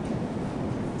often.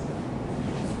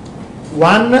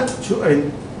 1,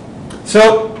 2,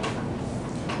 so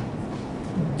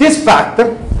this fact,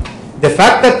 the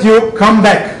fact that you come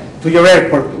back to your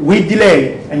airport with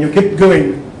delay and you keep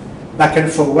going back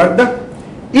and forward,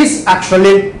 is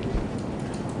actually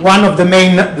one of the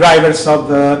main drivers of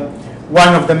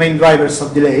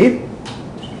delay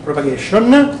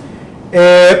propagation.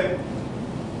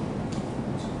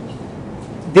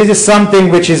 This is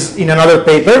something which is in another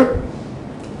paper.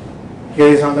 Here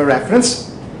is another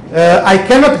reference. I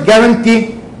cannot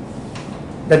guarantee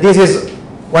that this is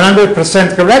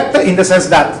 100% correct, in the sense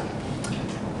that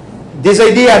this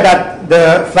idea that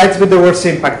the flights with the worst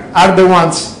impact are the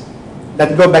ones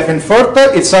that go back and forth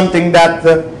is something that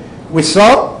we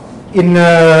saw in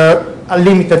a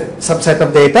limited subset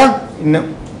of data.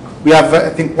 We have, I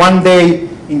think, 1 day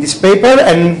in this paper,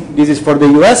 and this is for the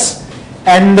US.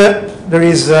 And there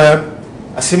is a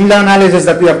similar analysis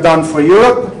that we have done for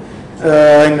Europe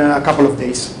in a couple of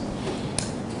days.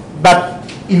 But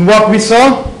in what we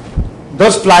saw,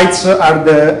 those flights are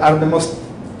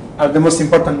the most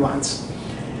important ones.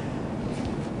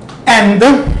 And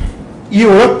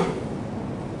Europe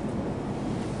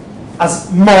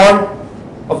has more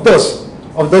of those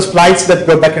flights that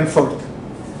go back and forth.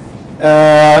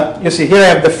 You see here I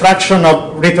have the fraction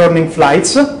of returning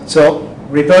flights. So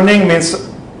returning means,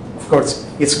 of course,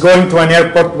 it's going to an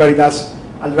airport where it has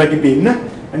already been.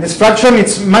 And this fraction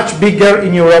is much bigger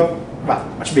in Europe. Well,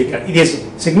 much bigger. It is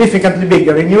significantly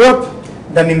bigger in Europe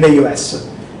than in the US.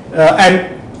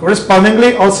 And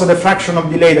correspondingly, also the fraction of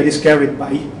delay that is carried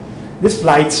by these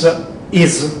flights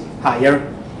is higher.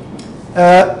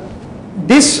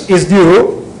 This is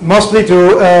due mostly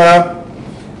to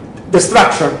the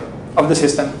structure of the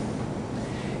system,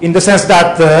 in the sense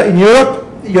that in Europe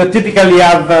you typically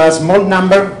have a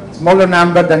smaller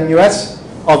number than in US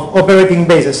of operating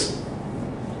bases.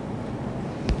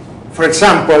 For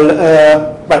example,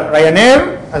 well,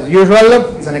 Ryanair, as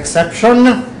usual, is an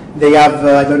exception. They have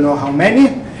I don't know how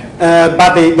many,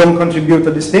 but they don't contribute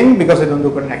to this thing because they don't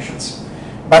do connections.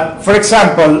 But for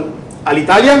example,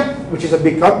 Alitalia, which is a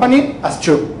big company, has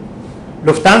 2.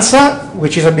 Lufthansa,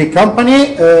 which is a big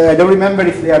company, I don't remember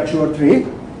if they are 2 or 3.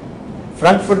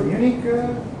 Frankfurt, Munich,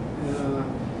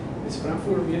 it's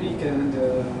Frankfurt, Munich, and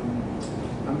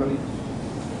Berlin.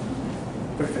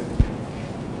 Perfect.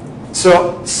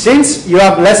 So since you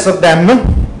have less of them,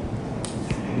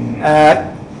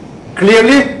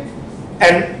 clearly,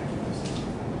 and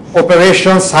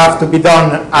operations have to be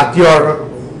done at your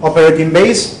operating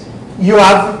base, you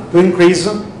have to increase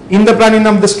in the planning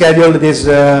of the schedule this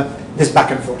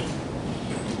back and forth.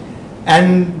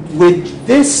 And with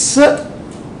this,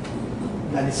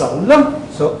 that is all.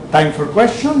 So time for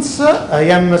questions. I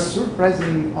am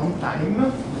surprisingly on time.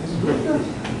 That is good.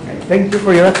 Okay, thank you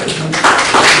for your attention.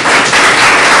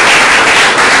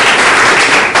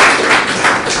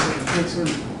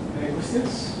 Any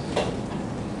questions?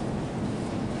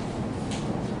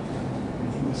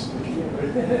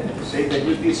 Say that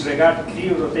you disregard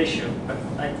crew rotation, but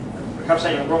perhaps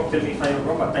I am wrong, tell me if I am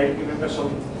wrong, but I remember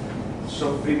some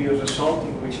previous result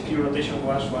in which crew rotation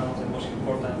was one of the most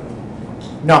important.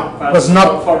 No, it was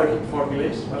not. For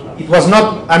delays, was not. It was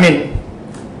not. I mean,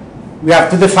 we have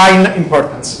to define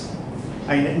importance.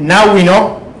 I mean, now we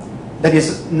know that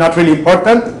is not really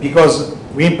important because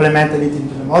we implemented it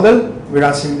into the model. We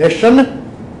ran simulation.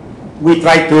 We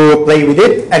tried to play with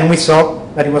it, and we saw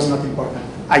that it was not important.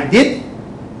 I did.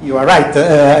 You are right.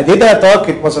 I did a talk.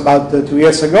 It was about 2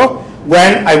 years ago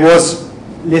when I was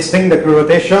listing the crew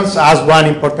rotations as one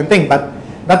important thing. But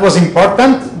that was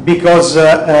important because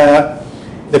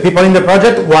the people in the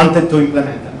project wanted to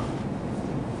implement them.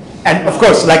 And of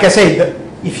course, like I said,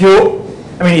 if you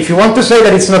want to say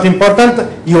that it's not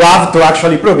important, you have to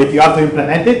actually prove it. You have to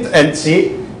implement it and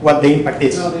see what the impact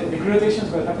is. No, the crew rotations,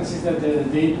 what happens is that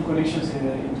they do connections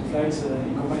into flights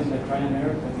in companies like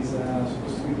Ryanair, that is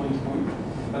supposed to be point to point,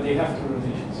 but they have crew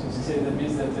rotations. So they say that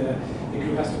means that the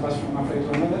crew has to pass from one flight to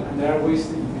another, and there are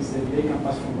ways in which they can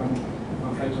pass from one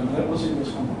flight to another, also in those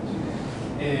companies.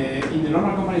 In the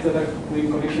normal companies that are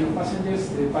doing connection of passengers,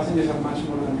 the passengers are much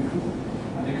more than the crew,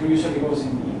 and the crew usually goes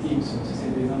in teams, so they say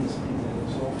they don't split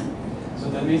so often. So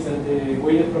that means that the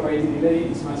weighted propagated delay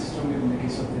is much stronger in the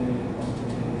case of the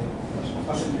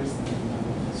passengers.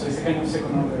 So it's a kind of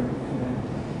second order.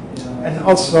 And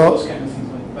also, those kind of things,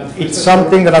 but it's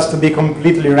something that has to be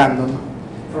completely random.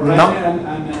 For Ryanair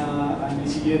and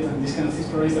EasyJet and this kind of things,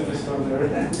 probably is the first order.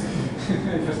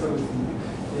 First order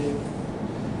thing.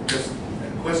 Just a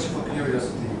question for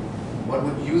curiosity. What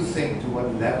would you think, to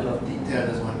what level of detail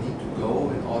does one need to go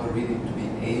in order really to be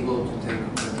able to take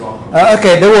the draw?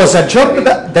 Okay, there was a job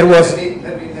that there was.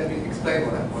 Let me explain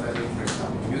what I mean, for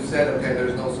example. You said, okay, there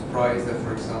is no surprise that,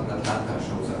 for example, Atlanta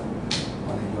shows up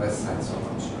on the US side so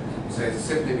much. You say it's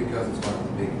simply because it's one of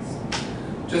the biggest.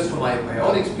 Just from my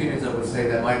own experience, I would say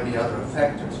there might be other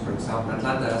factors. For example,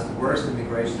 Atlanta has the worst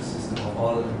immigration system of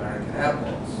all American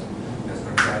airports.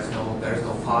 There's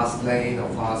no fast lane or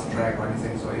fast track or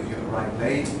anything, so if you arrive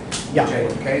late,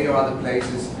 JFK or other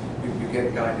places, you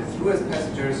get guided through as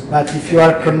passengers. But if you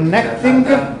are connecting...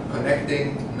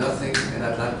 Connecting, nothing. In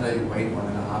Atlanta, you wait 1.5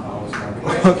 hours for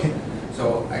immigration. Okay.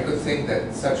 So I could think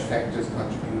that such factors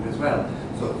contribute as well.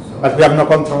 So but we have no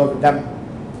control over them.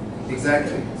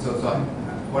 Exactly. So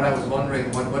what I was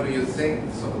wondering, what do you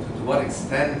think? So to what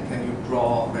extent can you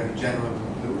draw very general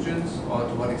conclusions, or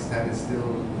to what extent is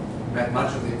still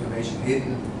much of the information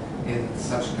hidden in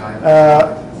such kind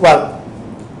of...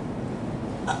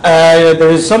 there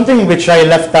is something which I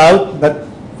left out, but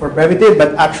for brevity,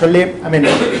 but actually, I mean,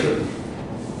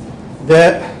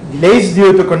 the delays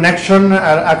due to connection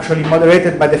are actually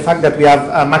moderated by the fact that we have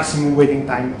a maximum waiting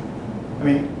time. I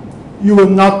mean, you will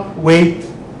not wait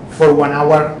for 1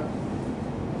 hour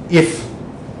if,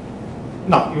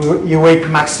 no, you wait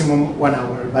maximum 1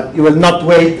 hour, but you will not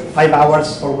wait 5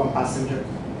 hours for one passenger,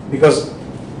 because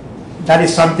that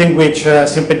is something which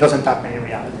simply doesn't happen in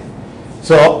reality.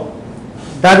 So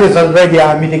that is already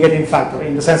a mitigating factor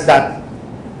in the sense that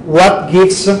what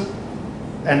gives,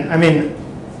 and I mean,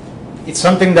 it's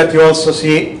something that you also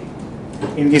see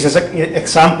in this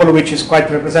example, which is quite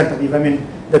representative. I mean,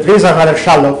 the trees are rather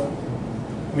shallow.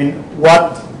 I mean,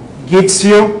 what gives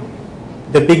you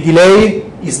the big delay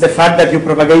is the fact that you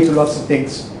propagate lots of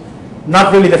things,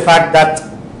 not really the fact that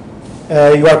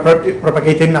you are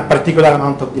propagating a particular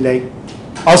amount of delay.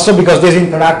 Also because this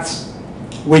interacts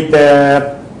with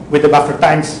the buffer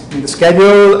times in the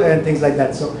schedule and things like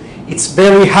that. So it's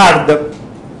very hard,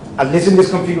 at least in this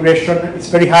configuration, it's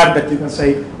very hard that you can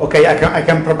say, okay, I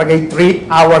can propagate 3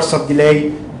 hours of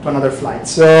delay to another flight.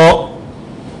 So,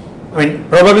 I mean,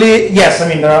 probably, yes, I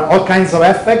mean, there are all kinds of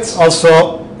effects.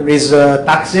 Also, there is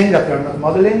taxing that we are not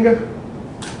modeling.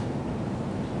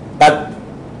 But,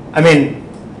 I mean...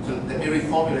 So let me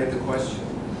reformulate the question.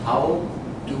 How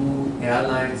do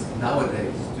airlines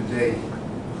nowadays, today,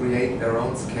 create their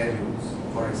own schedules?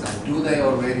 For example, do they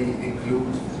already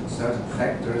include certain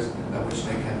factors by which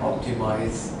they can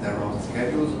optimize their own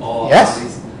schedules, or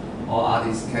yes. or are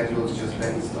these schedules just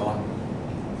based on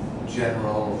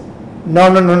general?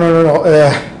 No.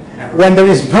 When there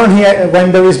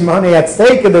is money at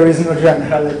stake, there is no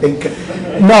general, I think.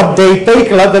 No, they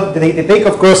take a lot of, they take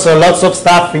of course lots of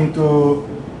stuff into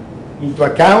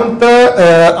account.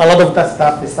 A lot of that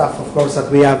stuff is stuff, of course,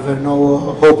 that we have no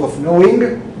hope of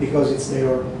knowing because it's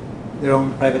their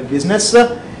own private business.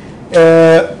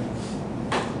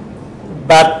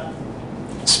 But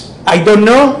I don't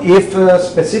know if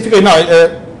specifically, no,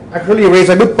 actually you raise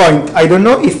a good point. I don't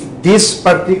know if this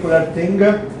particular thing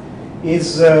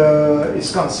is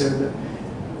considered.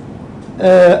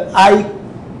 I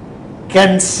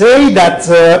can say that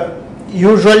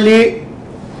usually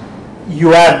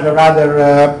you have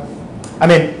rather, I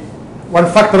mean, one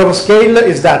factor of scale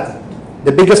is that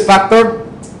the biggest factor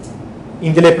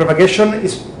in delay propagation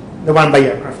is the one by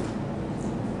aircraft.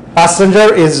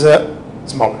 Passenger is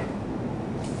smaller.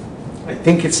 I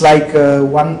think it's like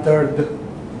 1/3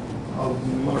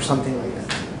 or something like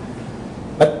that.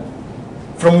 But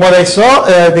from what I saw,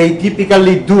 they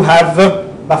typically do have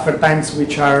buffer times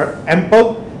which are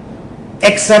ample,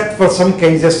 except for some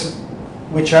cases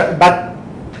which are, but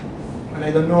and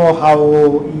I don't know how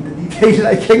in the detail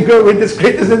I can go with this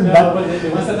criticism. No, but the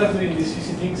ones that are doing these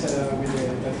fuzzy things that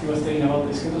he was telling about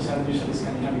the schedules are usually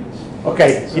Scandinavians.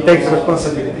 Okay, so he takes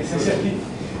responsibility. Essentially,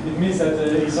 it means that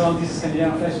it's on this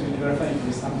Scandinavian flights when you are flying from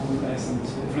Istanbul and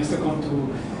from Stockholm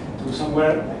to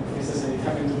somewhere, like for instance, it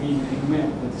happened to me in Umeå,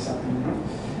 that is happening, you know?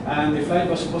 And the flight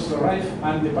was supposed to arrive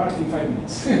and depart in 5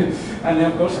 minutes. And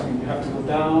then, of course, I mean, you have to go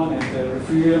down and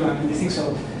refuel and these things,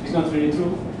 so it's not really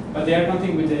true. But they are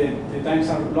counting with the times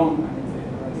are long.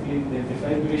 I mean, the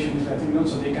flight duration is relatively long,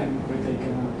 so they can retake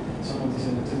some of these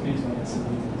 2 minutes by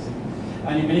something.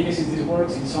 And in many cases this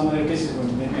works. In some other cases when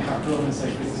they may have problems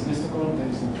like for instance in Stockholm, that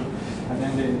is not true. And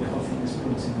then the whole thing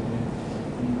explodes in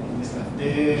the stuff.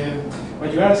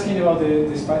 What you are asking about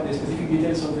the specific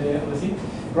details of the thing,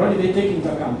 probably they take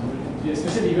into account.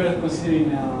 Especially if you are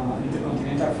considering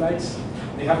intercontinental flights,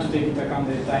 they have to take into account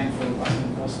the time for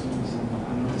passing customs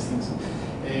and all these things.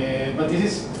 But this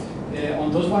is,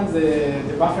 on those ones,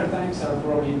 the buffer times are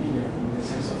probably bigger in the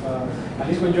sense of, at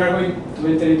least when you are going to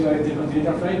enter into an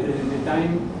intercontinental flight, the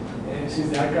time since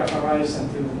the aircraft arrives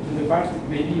until to depart,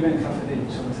 maybe even half a day.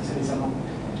 So it's a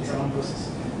long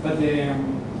process. But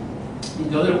in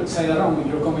the other side around, when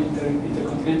you're coming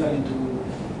intercontinental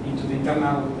into the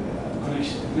internal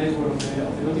connection network of the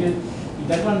continent, in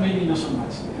that one maybe not so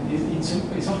much. In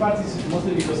some parties,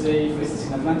 mostly because they, for instance,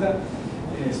 in Atlanta,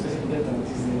 especially Delta,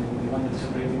 which is the one that is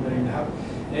operating there in the hub,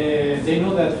 they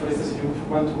know that, for instance, if you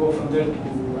want to go from there to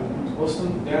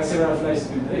Boston, there are several flights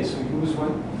during the day, so if you lose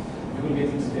one, you will get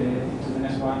into the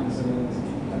next one as a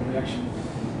typical reaction.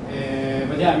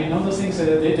 But yeah, I mean, all those things,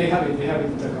 they have it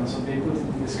into account, so they put it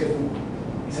in the schedule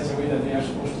in such a way that they are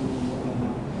supposed to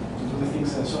do the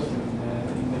things softer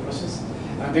in the process.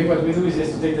 And then what we do is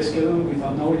just to take the schedule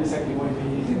without knowing exactly why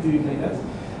they did it like that,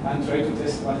 and try to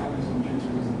test what happens when you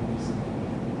introduce the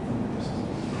process.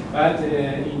 But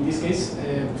in this case,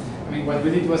 I mean, what we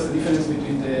did was the difference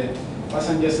between the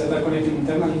passengers that are connected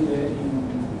internally in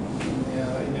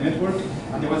the network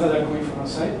and the ones that are coming from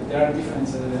outside. There are different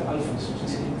alphas, so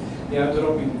essentially they are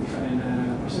dropping different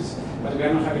processes, but we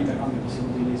are not having to account the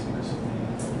possible delays because of the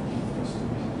process.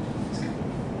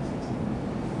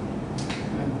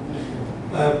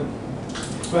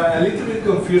 Well, a little bit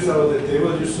confused about the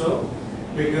table you saw,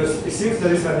 because it seems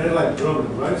there is an airline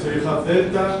problem, right? So you have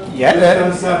Delta,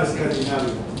 Lufthansa, and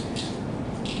Scandinavia.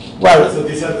 Well, so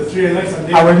these are the 3 airlines.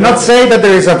 And I will not say that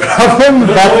there is a problem. No,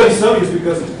 but it's obvious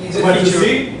because what you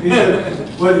see is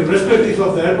that, well, irrespective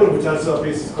of the airport, which also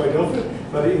appears quite often,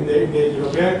 but in the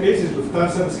European case, it's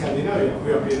Lufthansa and Scandinavia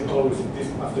who appear always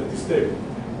after this table.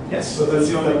 Yes. So that's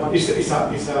the only one. It's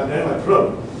an airline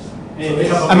problem. So they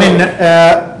have a I mean,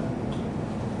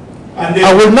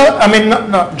 I will not, I mean,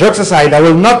 no, jokes aside, I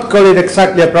will not call it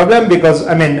exactly a problem because,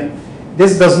 I mean,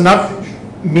 this does not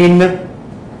mean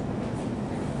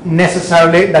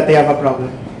necessarily that they have a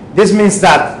problem. This means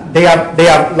that they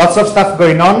have lots of stuff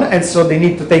going on, and so they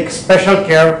need to take special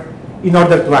care in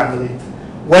order to handle it.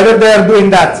 Whether they are doing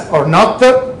that or not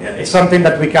is something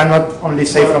that we cannot only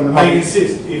say from the moment. I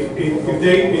insist, if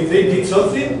they did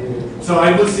something, so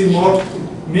I will see more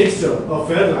mixture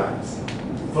of airlines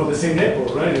for the same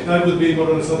airport, right? That would be more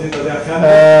or less something that they are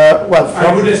handling. Well,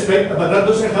 I would expect, but that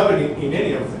doesn't happen in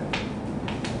any of them.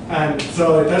 And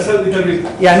so that's a little bit.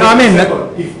 Yeah, no, I mean,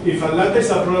 if Atlanta is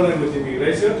a problem with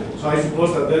immigration, so I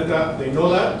suppose that Delta, they know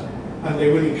that, and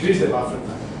they will increase the buffer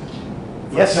time.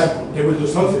 For yes. example, they will do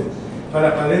something. But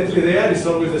apparently there it's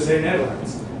always the same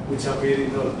airlines. which appear in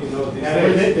all these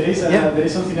There is Yeah. there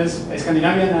is something else.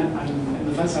 Scandinavian and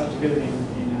Lufthansa are together in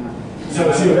So,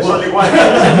 a- so Only one.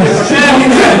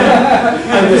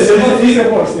 and the second thing is the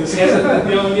worst.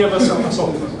 The only other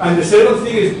sort. And the second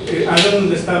thing is, I don't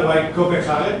understand why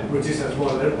Copenhagen, which is a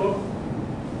small airport,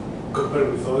 compared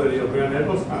with other European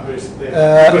airports, appears there.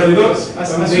 Because they don't- as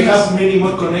they soon have as- many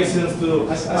more connections to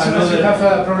As soon as you another. have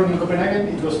a problem in Copenhagen,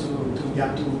 it goes to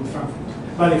Frankfurt.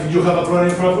 But if you have a problem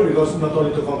in Frankfurt, it goes not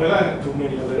only to Copenhagen, to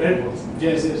many other airports.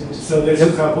 Yes, yes, yes. So they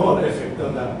should have more effect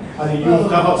on that. And if you have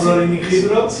a problem in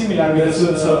Heathrow, Similar, then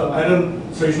because,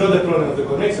 so it's not the problem of the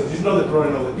connections. It's not the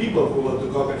problem of the people who go to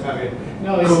Copenhagen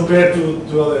No, it's- compared to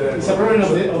other airports. It's a problem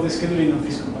of the scheduling of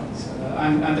these companies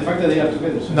and the fact that they are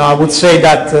together. So No, I would say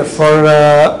that for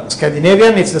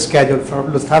Scandinavian, it's the schedule. For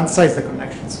Lufthansa, it's the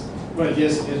connections. Well,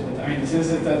 yes, yes, but I mean, in the sense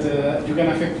that you can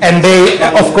affect. And they,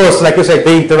 of course, like you said,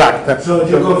 they interact. So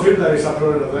you confirm that it's a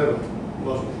problem of airline,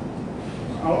 mostly.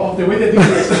 Of the way that they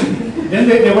then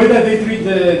the way that they treat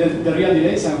the real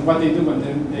delays and what they do when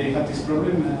they have this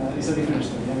problem is a different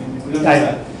story. I mean, we don't know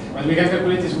that. What we can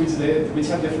calculate is which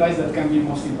are the flights that can be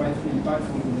most impactful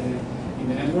in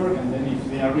the network, and then if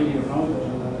they are really or not,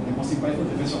 the most impactful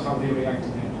depends on how they react to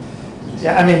them.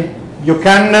 Yeah, I mean, you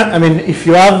can. I mean, if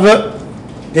you have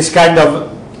this kind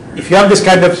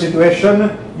of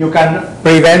situation, you can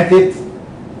prevent it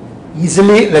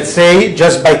easily. Let's say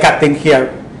just by cutting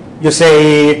here. You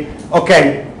say,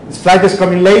 okay, this flight is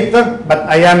coming late, but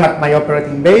I am at my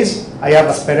operating base. I have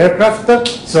a spare aircraft,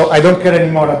 so I don't care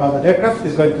anymore about that aircraft.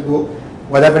 He's going to do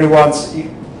whatever he wants.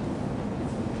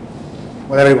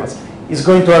 Whatever he wants. He's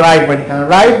going to arrive when he can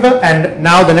arrive, and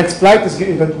now the next flight is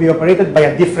going to be operated by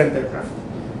a different aircraft.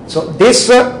 So this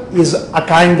is a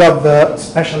kind of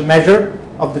special measure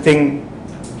of the thing.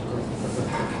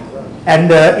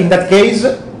 And in that case,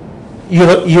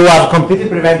 you have completely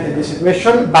prevented the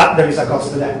situation, but there is a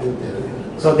cost to that.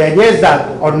 So the idea is that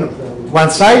on one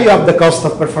side you have the cost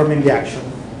of performing the action.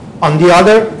 On the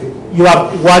other, you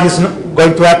have what is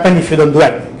going to happen if you don't do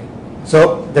anything.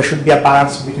 So there should be a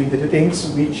balance between the two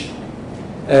things, which,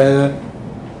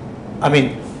 I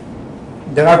mean,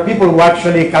 there are people who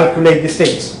actually calculate these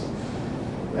things.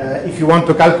 If you want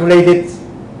to calculate it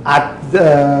at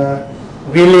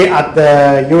really at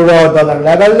the euro-dollar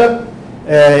level,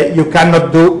 you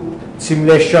cannot do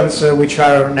simulations which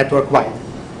are network-wide.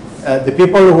 The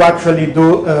people who actually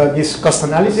do this cost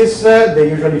analysis, they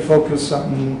usually focus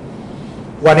on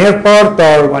one airport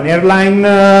or one airline,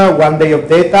 1 day of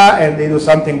data, and they do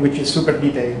something which is super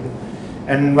detailed.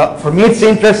 And for me it's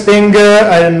interesting,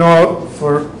 I don't know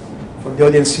for the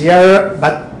audience here,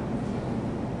 but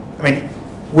I mean,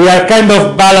 we are kind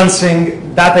of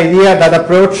balancing that idea, that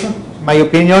approach, my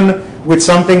opinion, with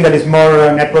something that is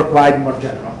more network-wide, more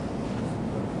general.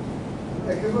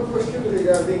 I have a question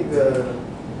regarding the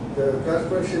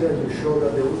transparency that you showed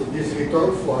that these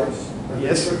return flights, and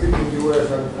Yes. between US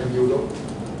and Europe.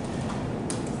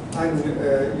 And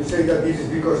you say that this is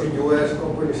because in US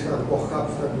companies have more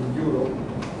hubs than in Europe,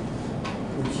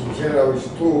 which in general is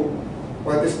true,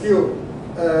 but still,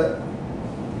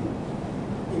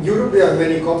 in Europe there are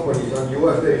many companies, and in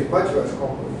US there is much less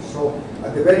companies. So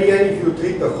at the very end, if you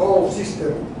treat the whole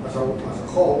system as a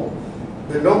whole,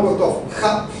 the number of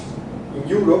hubs in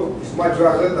Europe is much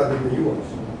larger than in the US.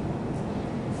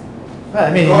 Well,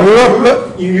 I mean,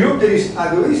 in In Europe there is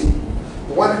at least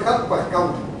one hub per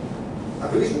country,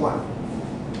 at least one.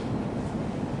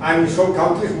 And in some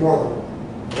countries more than one.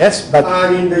 yes, but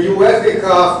And in the US they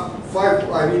have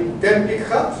 10 big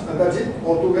hubs, and that's it.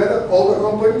 Altogether, all the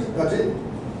companies, that's it.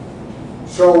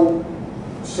 So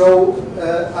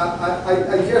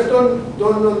I just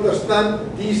don't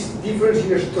understand this difference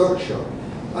in structure.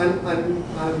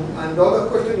 And the other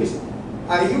question is,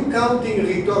 are you counting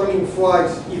returning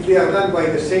flights if they are done by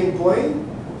the same plane?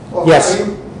 Or Yes. are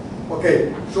you,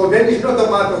 okay, so then it's not a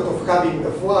matter of having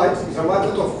the flights, it's a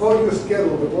matter of how you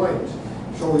schedule the planes.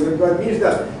 So that means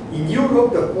that in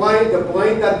Europe, the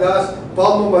plane that does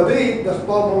Palma-Madrid, does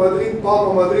Palma-Madrid,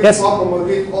 Palma-Madrid, Yes.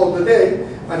 Palma-Madrid all the day.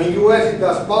 And in US, it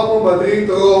does Palma-Madrid,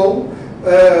 Rome,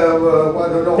 I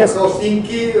don't know, Yes.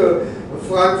 Helsinki,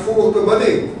 Frankfurt,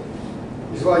 Madrid.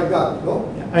 It's like that, no?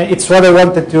 I mean, it's what I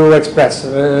wanted to express.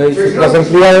 If So it wasn't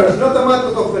clear, it's not a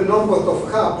matter of the number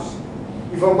of hubs.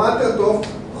 It's a matter of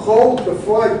how the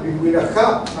flight between a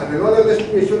hub and another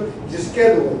destination is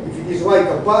scheduled. If it is like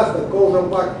a bus that goes on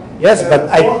back. Yes, but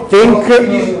I think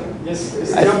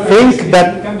Yes, I think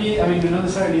that it can be. I mean, not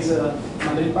necessarily is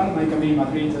Madrid Palma. It can be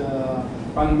Madrid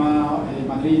Palma,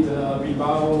 Madrid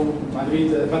Bilbao, Madrid.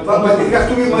 But it has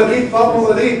to be Madrid, Palma,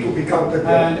 Madrid to be counted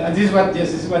there. And this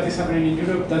is what is happening in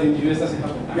Europe that in the US doesn't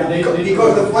happen.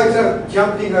 Because the flights are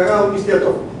jumping around instead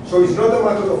of, so it's not a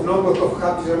matter of number of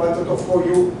hubs, it's a matter of how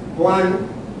you plan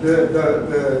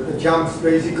the jumps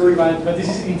basically. But this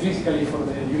is intrinsically for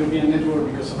the European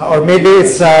network because of Or maybe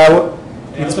it's a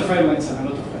lot of airlines and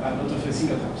a lot of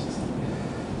single hubs.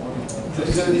 So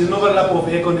there's an overlap of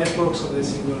eco networks of the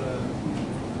single.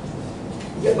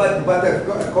 Yeah, but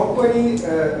a company,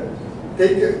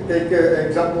 take an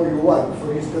example you want.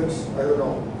 For instance, I don't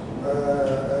know,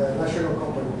 a national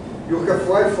company. You have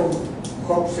flight from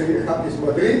hub is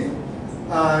Madrid,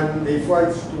 and they fly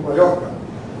to Mallorca.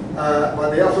 But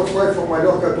they also fly from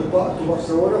Mallorca to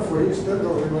Barcelona, for instance,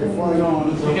 or they might fly. No,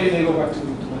 typically they go back to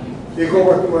Madrid. They go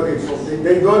back to Madrid. So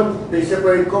they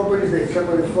separate companies, they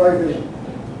separate flights.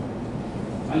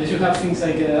 Unless you have things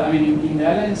like, I mean, in the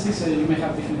alliances, you may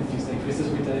have different things. Like, for instance,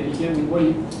 with here with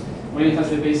Vueling has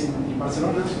the base in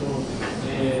Barcelona, so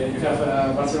you have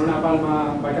Barcelona,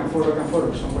 Palma, back and forth,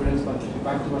 or somewhere else, but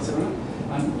back to Barcelona.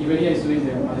 And Iberia is doing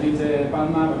the Madrid,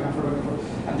 Palma, back and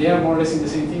forth. And they are more or less in the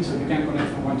same thing, so you can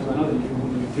connect from one to another if you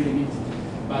really need.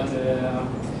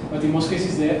 But in most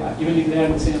cases, even if they are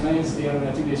in the same alliance, they are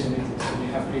relatively isolated. So they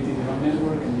have created their own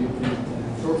network, and they operate.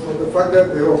 So the fact that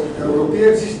the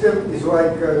European system is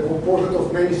like composed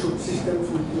of many subsystems.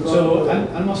 So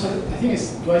almost, I think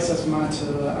it's twice as much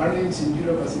airlines in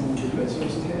Europe as in the US or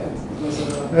something like that.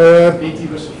 It was 80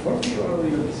 versus 40 or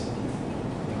even less.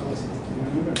 How was it? Do you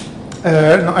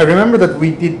remember? No, I remember that we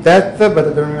did that, but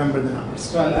I don't remember the numbers.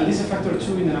 So at least a factor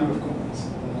 2 in the number of companies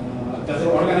that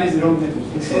organize their own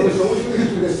network. So the solution is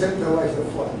to decentralize the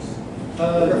flights.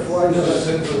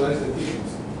 Centralize the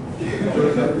tickets.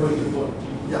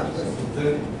 Yeah.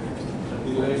 Then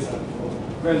delays are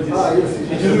Well, this,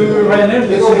 yes. if you remember Ryanair,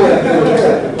 They go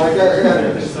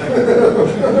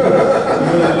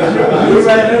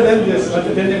Ryanair, then yes. But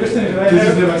then the question is This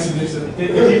is the Ryanair. maximization. The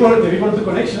people do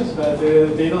connections, but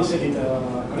they don't set it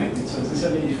connected. So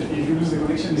essentially, if you lose the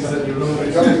connection, Is that your own?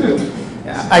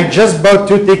 I just bought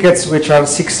 2 tickets which are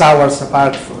 6 hours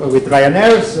apart with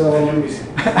Ryanair, so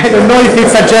I don't know if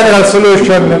it's a general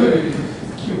solution.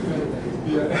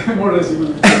 More or less you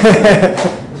will.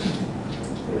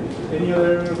 Any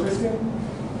other question?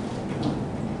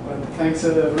 Well, thanks,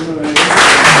 Bruno.